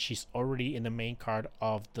 And she's already in the main card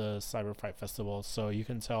of the Cyber Fight Festival, so you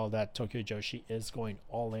can tell that Tokyo Joshi is going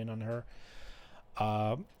all in on her.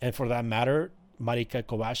 And for that matter, Marika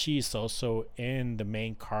Kobashi is also in the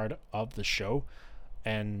main card of the show.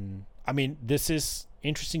 And I mean, this is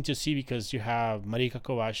interesting to see because you have Marika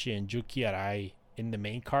Kobashi and Yuki Arai in the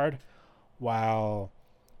main card, while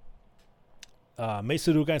Mei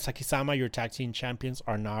Suruga and Sakisama, your tag team champions,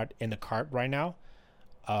 are not in the card right now.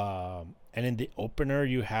 And in the opener,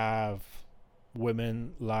 you have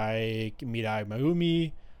women like Mirai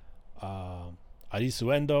Mayumi,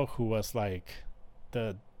 Arisu Endo, who was like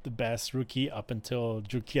the best rookie up until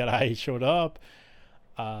Yuki Arai showed up.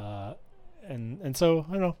 And so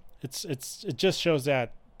I don't know. It just shows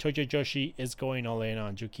that Tokyo Joshi is going all in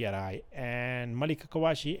on Yuki Arai and Marika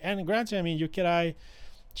Kobashi. And granted, I mean, Yuki Arai,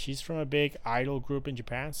 she's from a big idol group in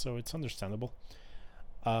Japan, so it's understandable.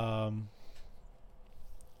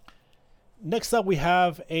 Next up, we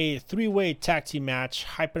have a three-way tag team match: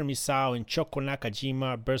 Hyper Misao and Choco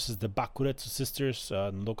Nakajima versus the Bakuretsu sisters,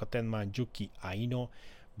 Nodoka Tenma and Yuki Aino,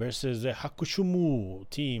 versus the Hakushumu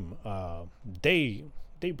team,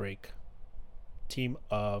 Daybreak team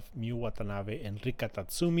of Miyu Watanabe and Rika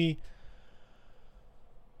Tatsumi.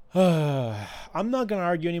 I'm not gonna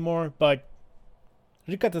argue anymore, but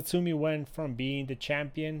Rika Tatsumi went from being the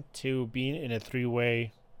champion to being in a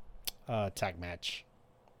three-way tag match.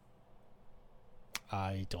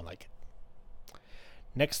 I don't like it.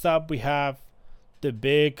 Next up, we have the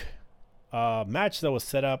big match that was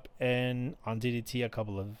set up on DDT a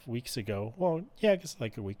couple of weeks ago. Well, yeah, I guess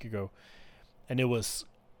like a week ago. And it was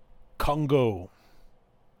Kongo.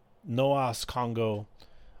 Noah's Kongo.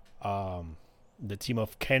 The team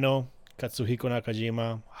of Keno, Katsuhiko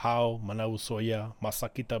Nakajima, Hao, Manabu Soya,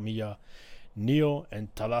 Masaki Tamiya, Neo, and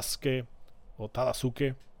Tadasuke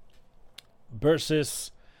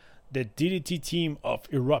versus the DDT team of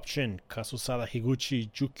Eruption, Kazusada Higuchi,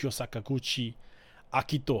 Yukio Sakaguchi,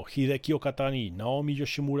 Akito, Hideki Okatani, Naomi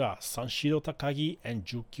Yoshimura, Sanshiro Takagi, and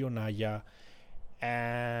Yukio Naya.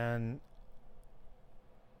 And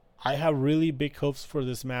I have really big hopes for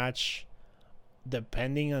this match,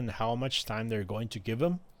 depending on how much time they're going to give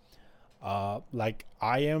him. Like,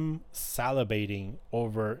 I am salivating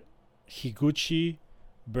over Higuchi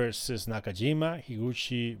versus Nakajima,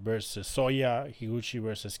 Higuchi versus Soya, Higuchi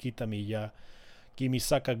versus Kitamiya. Give me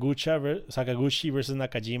Sakaguchi versus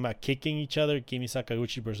Nakajima kicking each other. Give me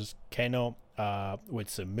Sakaguchi versus Keno with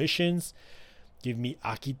submissions. Give me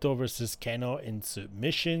Akito versus Keno in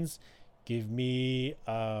submissions. Give me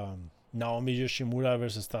Naomi Yoshimura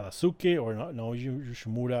versus Tadasuke, or Naomi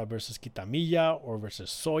Yoshimura versus Kitamiya, or versus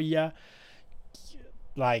Soya.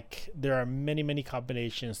 Like, there are many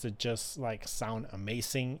combinations that just like sound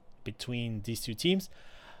amazing between these two teams.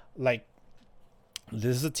 Like,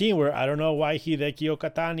 this is a team where I don't know why Hideki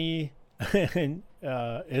Okatani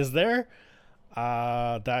is there.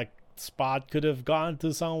 That spot could have gone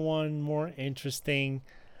to someone more interesting.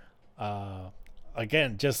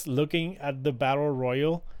 Again, just looking at the battle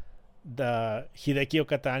royal, the Hideki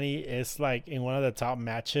Okatani is like in one of the top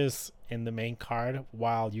matches in the main card,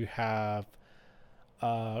 while you have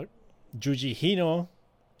Yuji Hino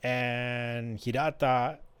and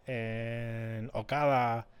Hirata and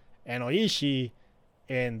Okada and Oishi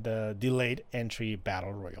in the delayed entry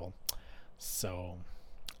battle royal. So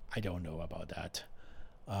I don't know about that.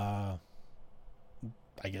 I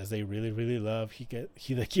guess they really love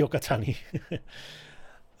Hideki Okatani.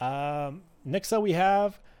 Next up we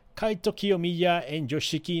have Kaito Kiyomiya and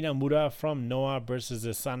Yoshiki Inamura from Noah versus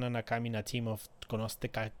the Sana Nakamina team of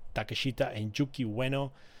Konosuke Takeshita and Yuki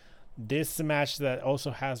Ueno. This match that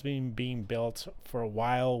also has been being built for a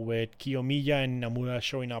while, with Kiyomiya and Inamura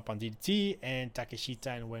showing up on DDT and Takeshita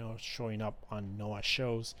and Ueno showing up on Noah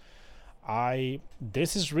shows.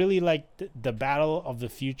 This is really like the battle of the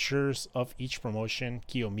futures of each promotion,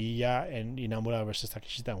 Kiyomiya and Inamura versus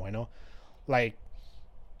Takeshita and Ueno. Like,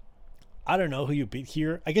 I don't know who you beat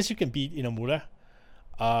here. I guess you can beat Inamura.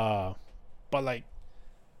 But like,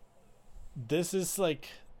 this is like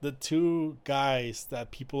the two guys that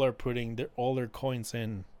people are putting all their coins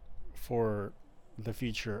in for the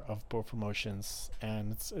future of both promotions,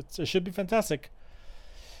 and it should be fantastic.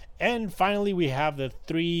 And finally, we have the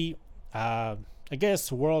three I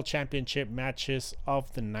guess world championship matches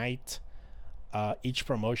of the night. Each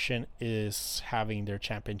promotion is having their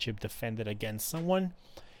championship defended against someone.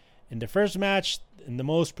 In the first match, in the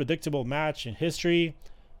most predictable match in history,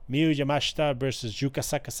 Miyu Yamashita versus Yuka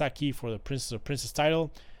Sakazaki for the Princess of Princess title.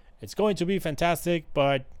 It's going to be fantastic,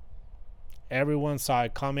 but everyone saw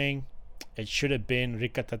it coming. It should have been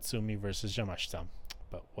Rika Tatsumi versus Yamashita,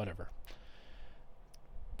 but whatever.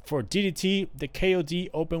 For DDT, the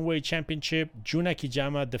KOD Openweight Championship, Jun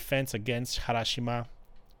Akiyama defends against Harashima,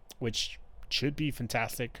 which should be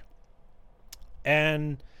fantastic.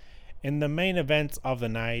 And in the main event of the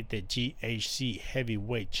night, the GHC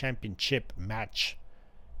Heavyweight Championship match,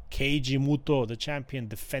 Keiji Muto, the champion,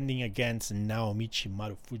 defending against Naomichi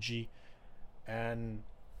Marufuji. And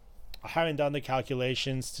I haven't done the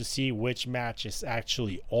calculations to see which match is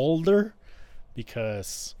actually older,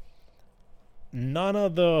 because none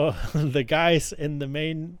of the guys in the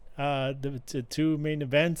main the two main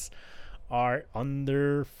events are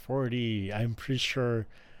under 40. I'm pretty sure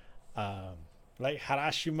like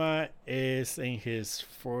Harashima is in his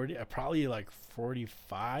 40, probably like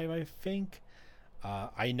 45, I think.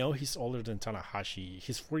 I know he's older than Tanahashi.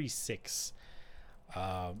 He's 46.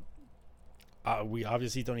 We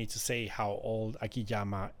obviously don't need to say how old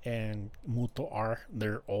Akiyama and Muto are.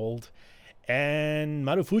 They're old. And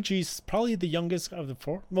Marufuji is probably the youngest of the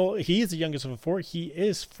four. Well, he is the youngest of the four. He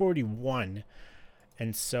is 41.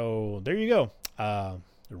 And so there you go.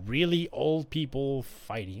 Really old people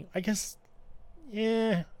fighting. I guess,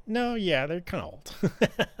 they're kind of old.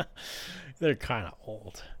 They're kind of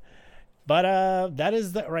old. But that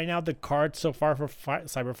is right now the card so far for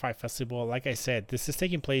Cyber Fight Festival. Like I said, this is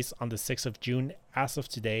taking place on the 6th of June. As of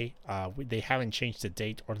today, they haven't changed the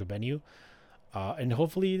date or the venue. And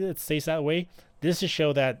hopefully it stays that way. This is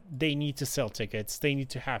show that they need to sell tickets. They need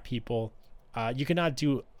to have people. You cannot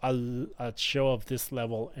do a show of this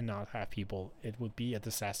level and not have people. It would be a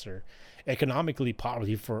disaster economically,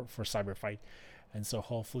 probably for Cyber Fight. And so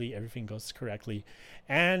hopefully everything goes correctly.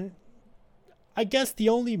 And I guess the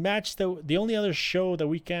only other show that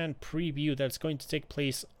we can preview that's going to take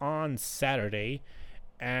place on Saturday,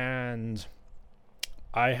 and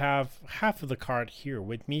I have half of the card here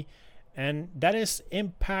with me, and that is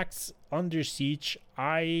Impact's Under Siege.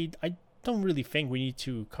 I don't really think we need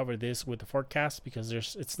to cover this with the forecast, because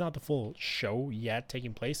it's not the full show yet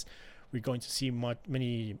taking place. We're going to see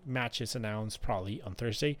many matches announced probably on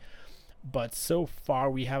Thursday. But so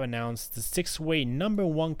far, we have announced the 6-way number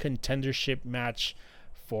 1 contendership match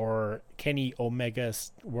for Kenny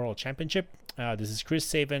Omega's World Championship. This is Chris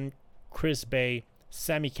Sabin, Chris Bay,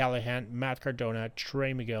 Sami Callihan, Matt Cardona,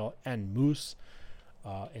 Trey Miguel, and Moose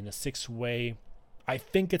in a 6-way. I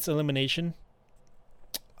think it's elimination.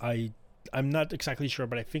 I'm not exactly sure,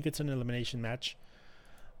 but I think it's an elimination match.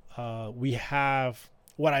 We have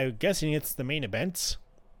what I'm guessing it's the main event.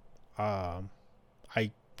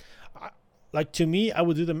 like to me, I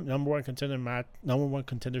would do the number one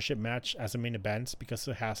contendership match as a main event because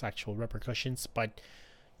it has actual repercussions. But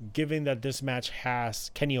given that this match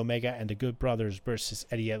has Kenny Omega and the Good Brothers versus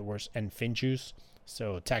Eddie Edwards and Finjuice,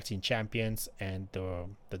 so tag team champions and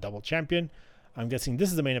the double champion, I'm guessing this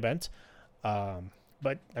is the main event.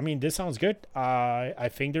 But I mean, this sounds good. I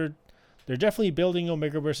think they're definitely building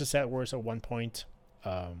Omega versus Edwards at one point,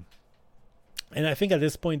 and I think at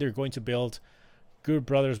this point they're going to build Good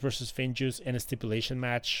Brothers versus Finjuice in a stipulation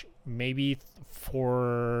match, maybe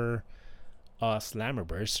for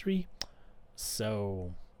Slammiversary.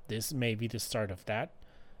 So this may be the start of that.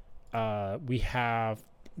 We have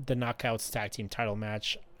the Knockouts Tag Team title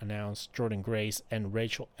match announced. Jordan Grace and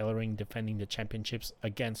Rachel Ellering defending the championships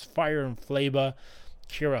against Fire and Flava,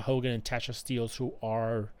 Kiera Hogan, and Tasha Steelz, who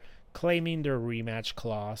are claiming their rematch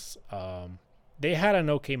clause. They had an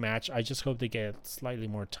okay match. I just hope they get slightly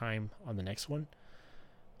more time on the next one.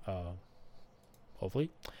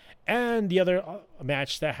 Hopefully. And the other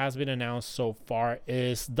match that has been announced so far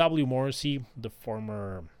is W. Morrissey, the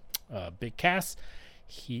former Big Cass.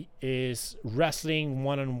 He is wrestling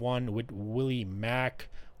one-on-one with Willie Mack.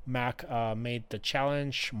 Mack made the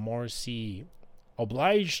challenge. Morrissey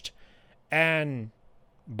obliged. And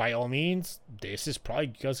by all means, this is probably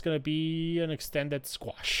just going to be an extended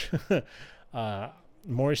squash.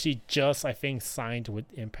 Morrissey just, I think, signed with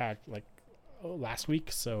Impact like last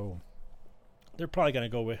week. So they're probably going to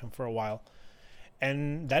go with him for a while.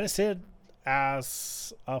 And that is it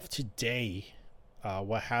as of today.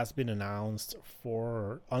 What has been announced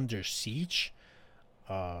for Under Siege.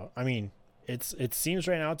 I mean, it seems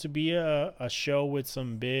right now to be a show with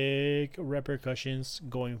some big repercussions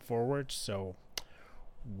going forward, so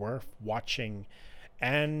worth watching.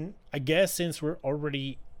 And I guess since we're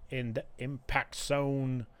already in the Impact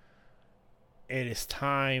zone, it is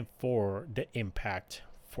time for the Impact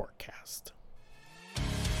forecast.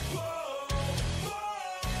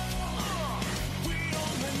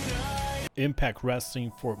 Impact Wrestling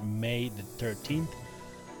for May the 13th.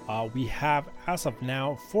 We have, as of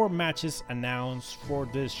now, 4 matches announced for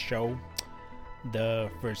this show. The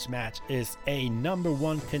first match is a number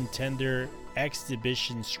 1 contender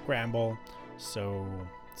exhibition scramble. So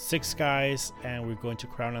 6 guys, and we're going to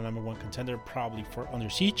crown a number 1 contender probably for Under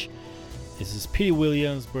Siege. This is Petey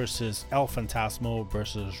Williams versus El Fantasmo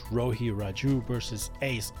versus Rohi Raju versus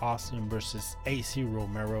Ace Austin versus AC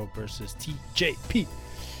Romero versus TJP.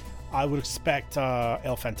 I would expect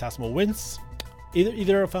El Fantasmo wins.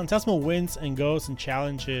 Either El Fantasmo wins and goes and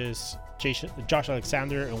challenges Josh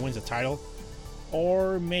Alexander and wins the title,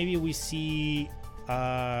 or maybe we see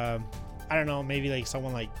I don't know, maybe like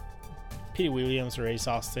someone like Petey Williams or Ace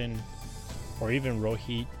Austin or even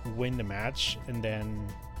Rohit win the match and then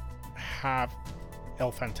have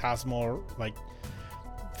El Fantasmo like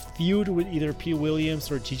feud with either Petey Williams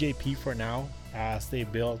or TJP for now as they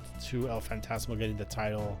build to El Fantasmo getting the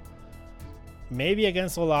title. Maybe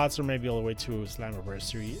against all odds or maybe all the way to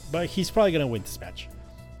Slammiversary. But he's probably going to win this match.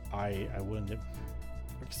 I wouldn't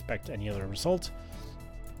expect any other result.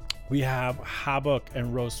 We have Havoc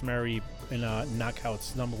and Rosemary in a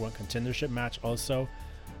Knockouts number 1 contendership match also.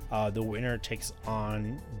 The winner takes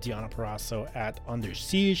on Deonna Purrazzo at Under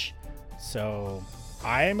Siege. So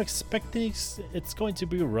I am expecting it's going to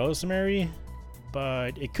be Rosemary.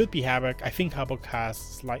 But it could be Havoc. I think Havoc has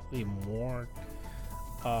slightly more...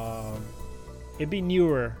 it'd be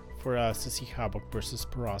newer for us to see Havoc versus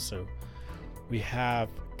Purrazzo. We have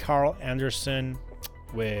Carl Anderson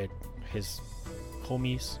with his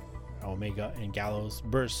homies, Omega and Gallows,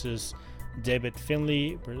 versus David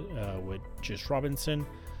Finlay with Juice Robinson.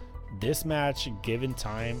 This match, given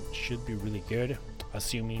time, should be really good,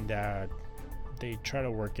 assuming that they try to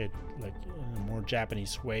work it like in a more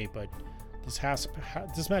Japanese way. But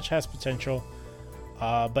this match has potential.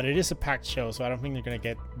 But it is a packed show, so I don't think they're going to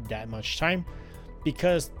get that much time.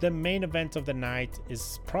 Because the main event of the night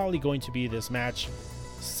is probably going to be this match.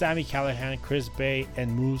 Sami Callihan, Chris Bay,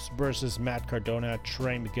 and Moose versus Matt Cardona,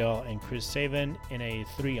 Trey Miguel, and Chris Sabin in a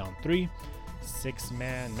 3-on-3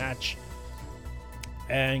 6-man match.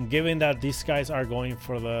 And given that these guys are going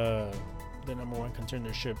for the number 1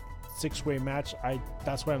 contendership 6-way match,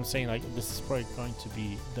 that's why I'm saying like this is probably going to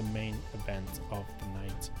be the main event of the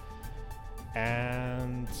night.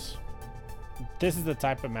 And this is the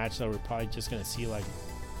type of match that we're probably just going to see like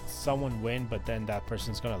someone win, but then that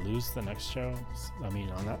person's going to lose the next show. I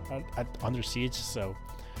mean, at Under Siege. So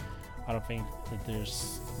I don't think that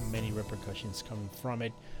there's many repercussions coming from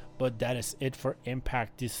it. But that is it for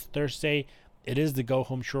Impact this Thursday. It is the go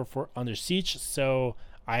home show for Under Siege. So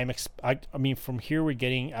I mean, from here we're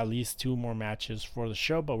getting at least 2 more matches for the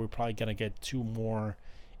show, but we're probably going to get 2 more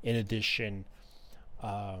in addition.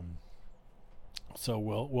 So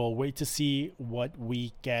we'll wait to see what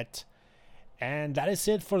we get. And that is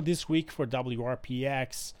it for this week for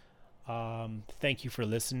WRPX. Thank you for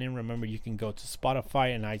listening. Remember, you can go to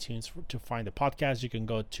Spotify and iTunes to find the podcast. You can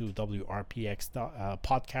go to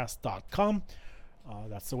wrpx.podcast.com.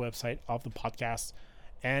 That's the website of the podcast.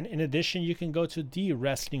 And in addition, you can go to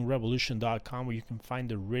thewrestlingrevolution.com, where you can find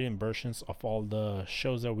the written versions of all the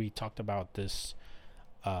shows that we talked about this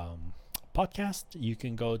podcast. You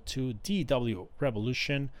can go to DW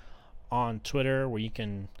Revolution on Twitter, where you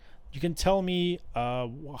can tell me,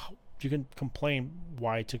 you can complain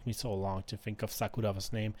why it took me so long to think of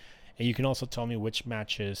Sakuraga's name, and you can also tell me which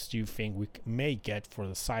matches you think we may get for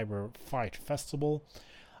the Cyber Fight Festival.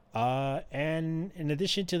 And in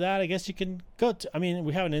addition to that, I guess you can go to,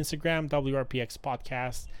 we have an Instagram, WRPX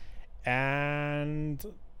Podcast, and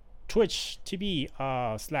Twitch TV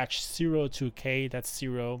 /02K, that's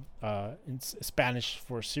zero in Spanish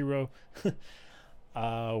for zero,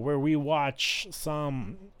 where we watch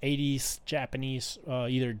some 80s Japanese,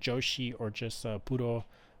 either Joshi or just puro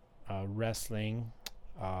wrestling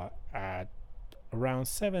at around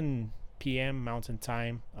 7 p.m. Mountain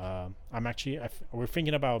Time. We're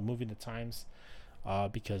thinking about moving the times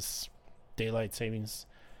because daylight savings.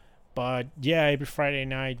 But yeah, every Friday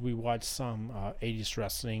night we watch some 80s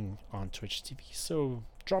wrestling on Twitch TV. So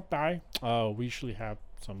drop by. We usually have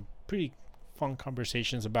some pretty fun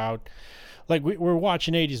conversations about, like, we're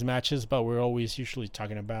watching 80s matches, but we're always usually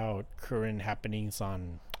talking about current happenings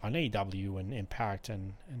on AEW and Impact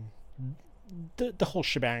and the whole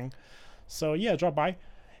shebang. So yeah, drop by.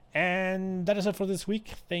 And that is it for this week.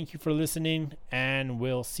 Thank you for listening, and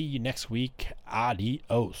we'll see you next week.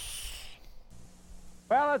 Adios.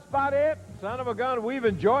 Well, that's about it. Son of a gun, we've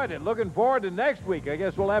enjoyed it. Looking forward to next week. I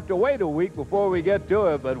guess we'll have to wait a week before we get to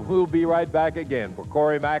it, but we'll be right back again. For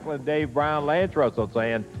Corey Macklin, Dave Brown, Lance Russell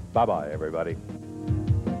saying bye-bye, everybody.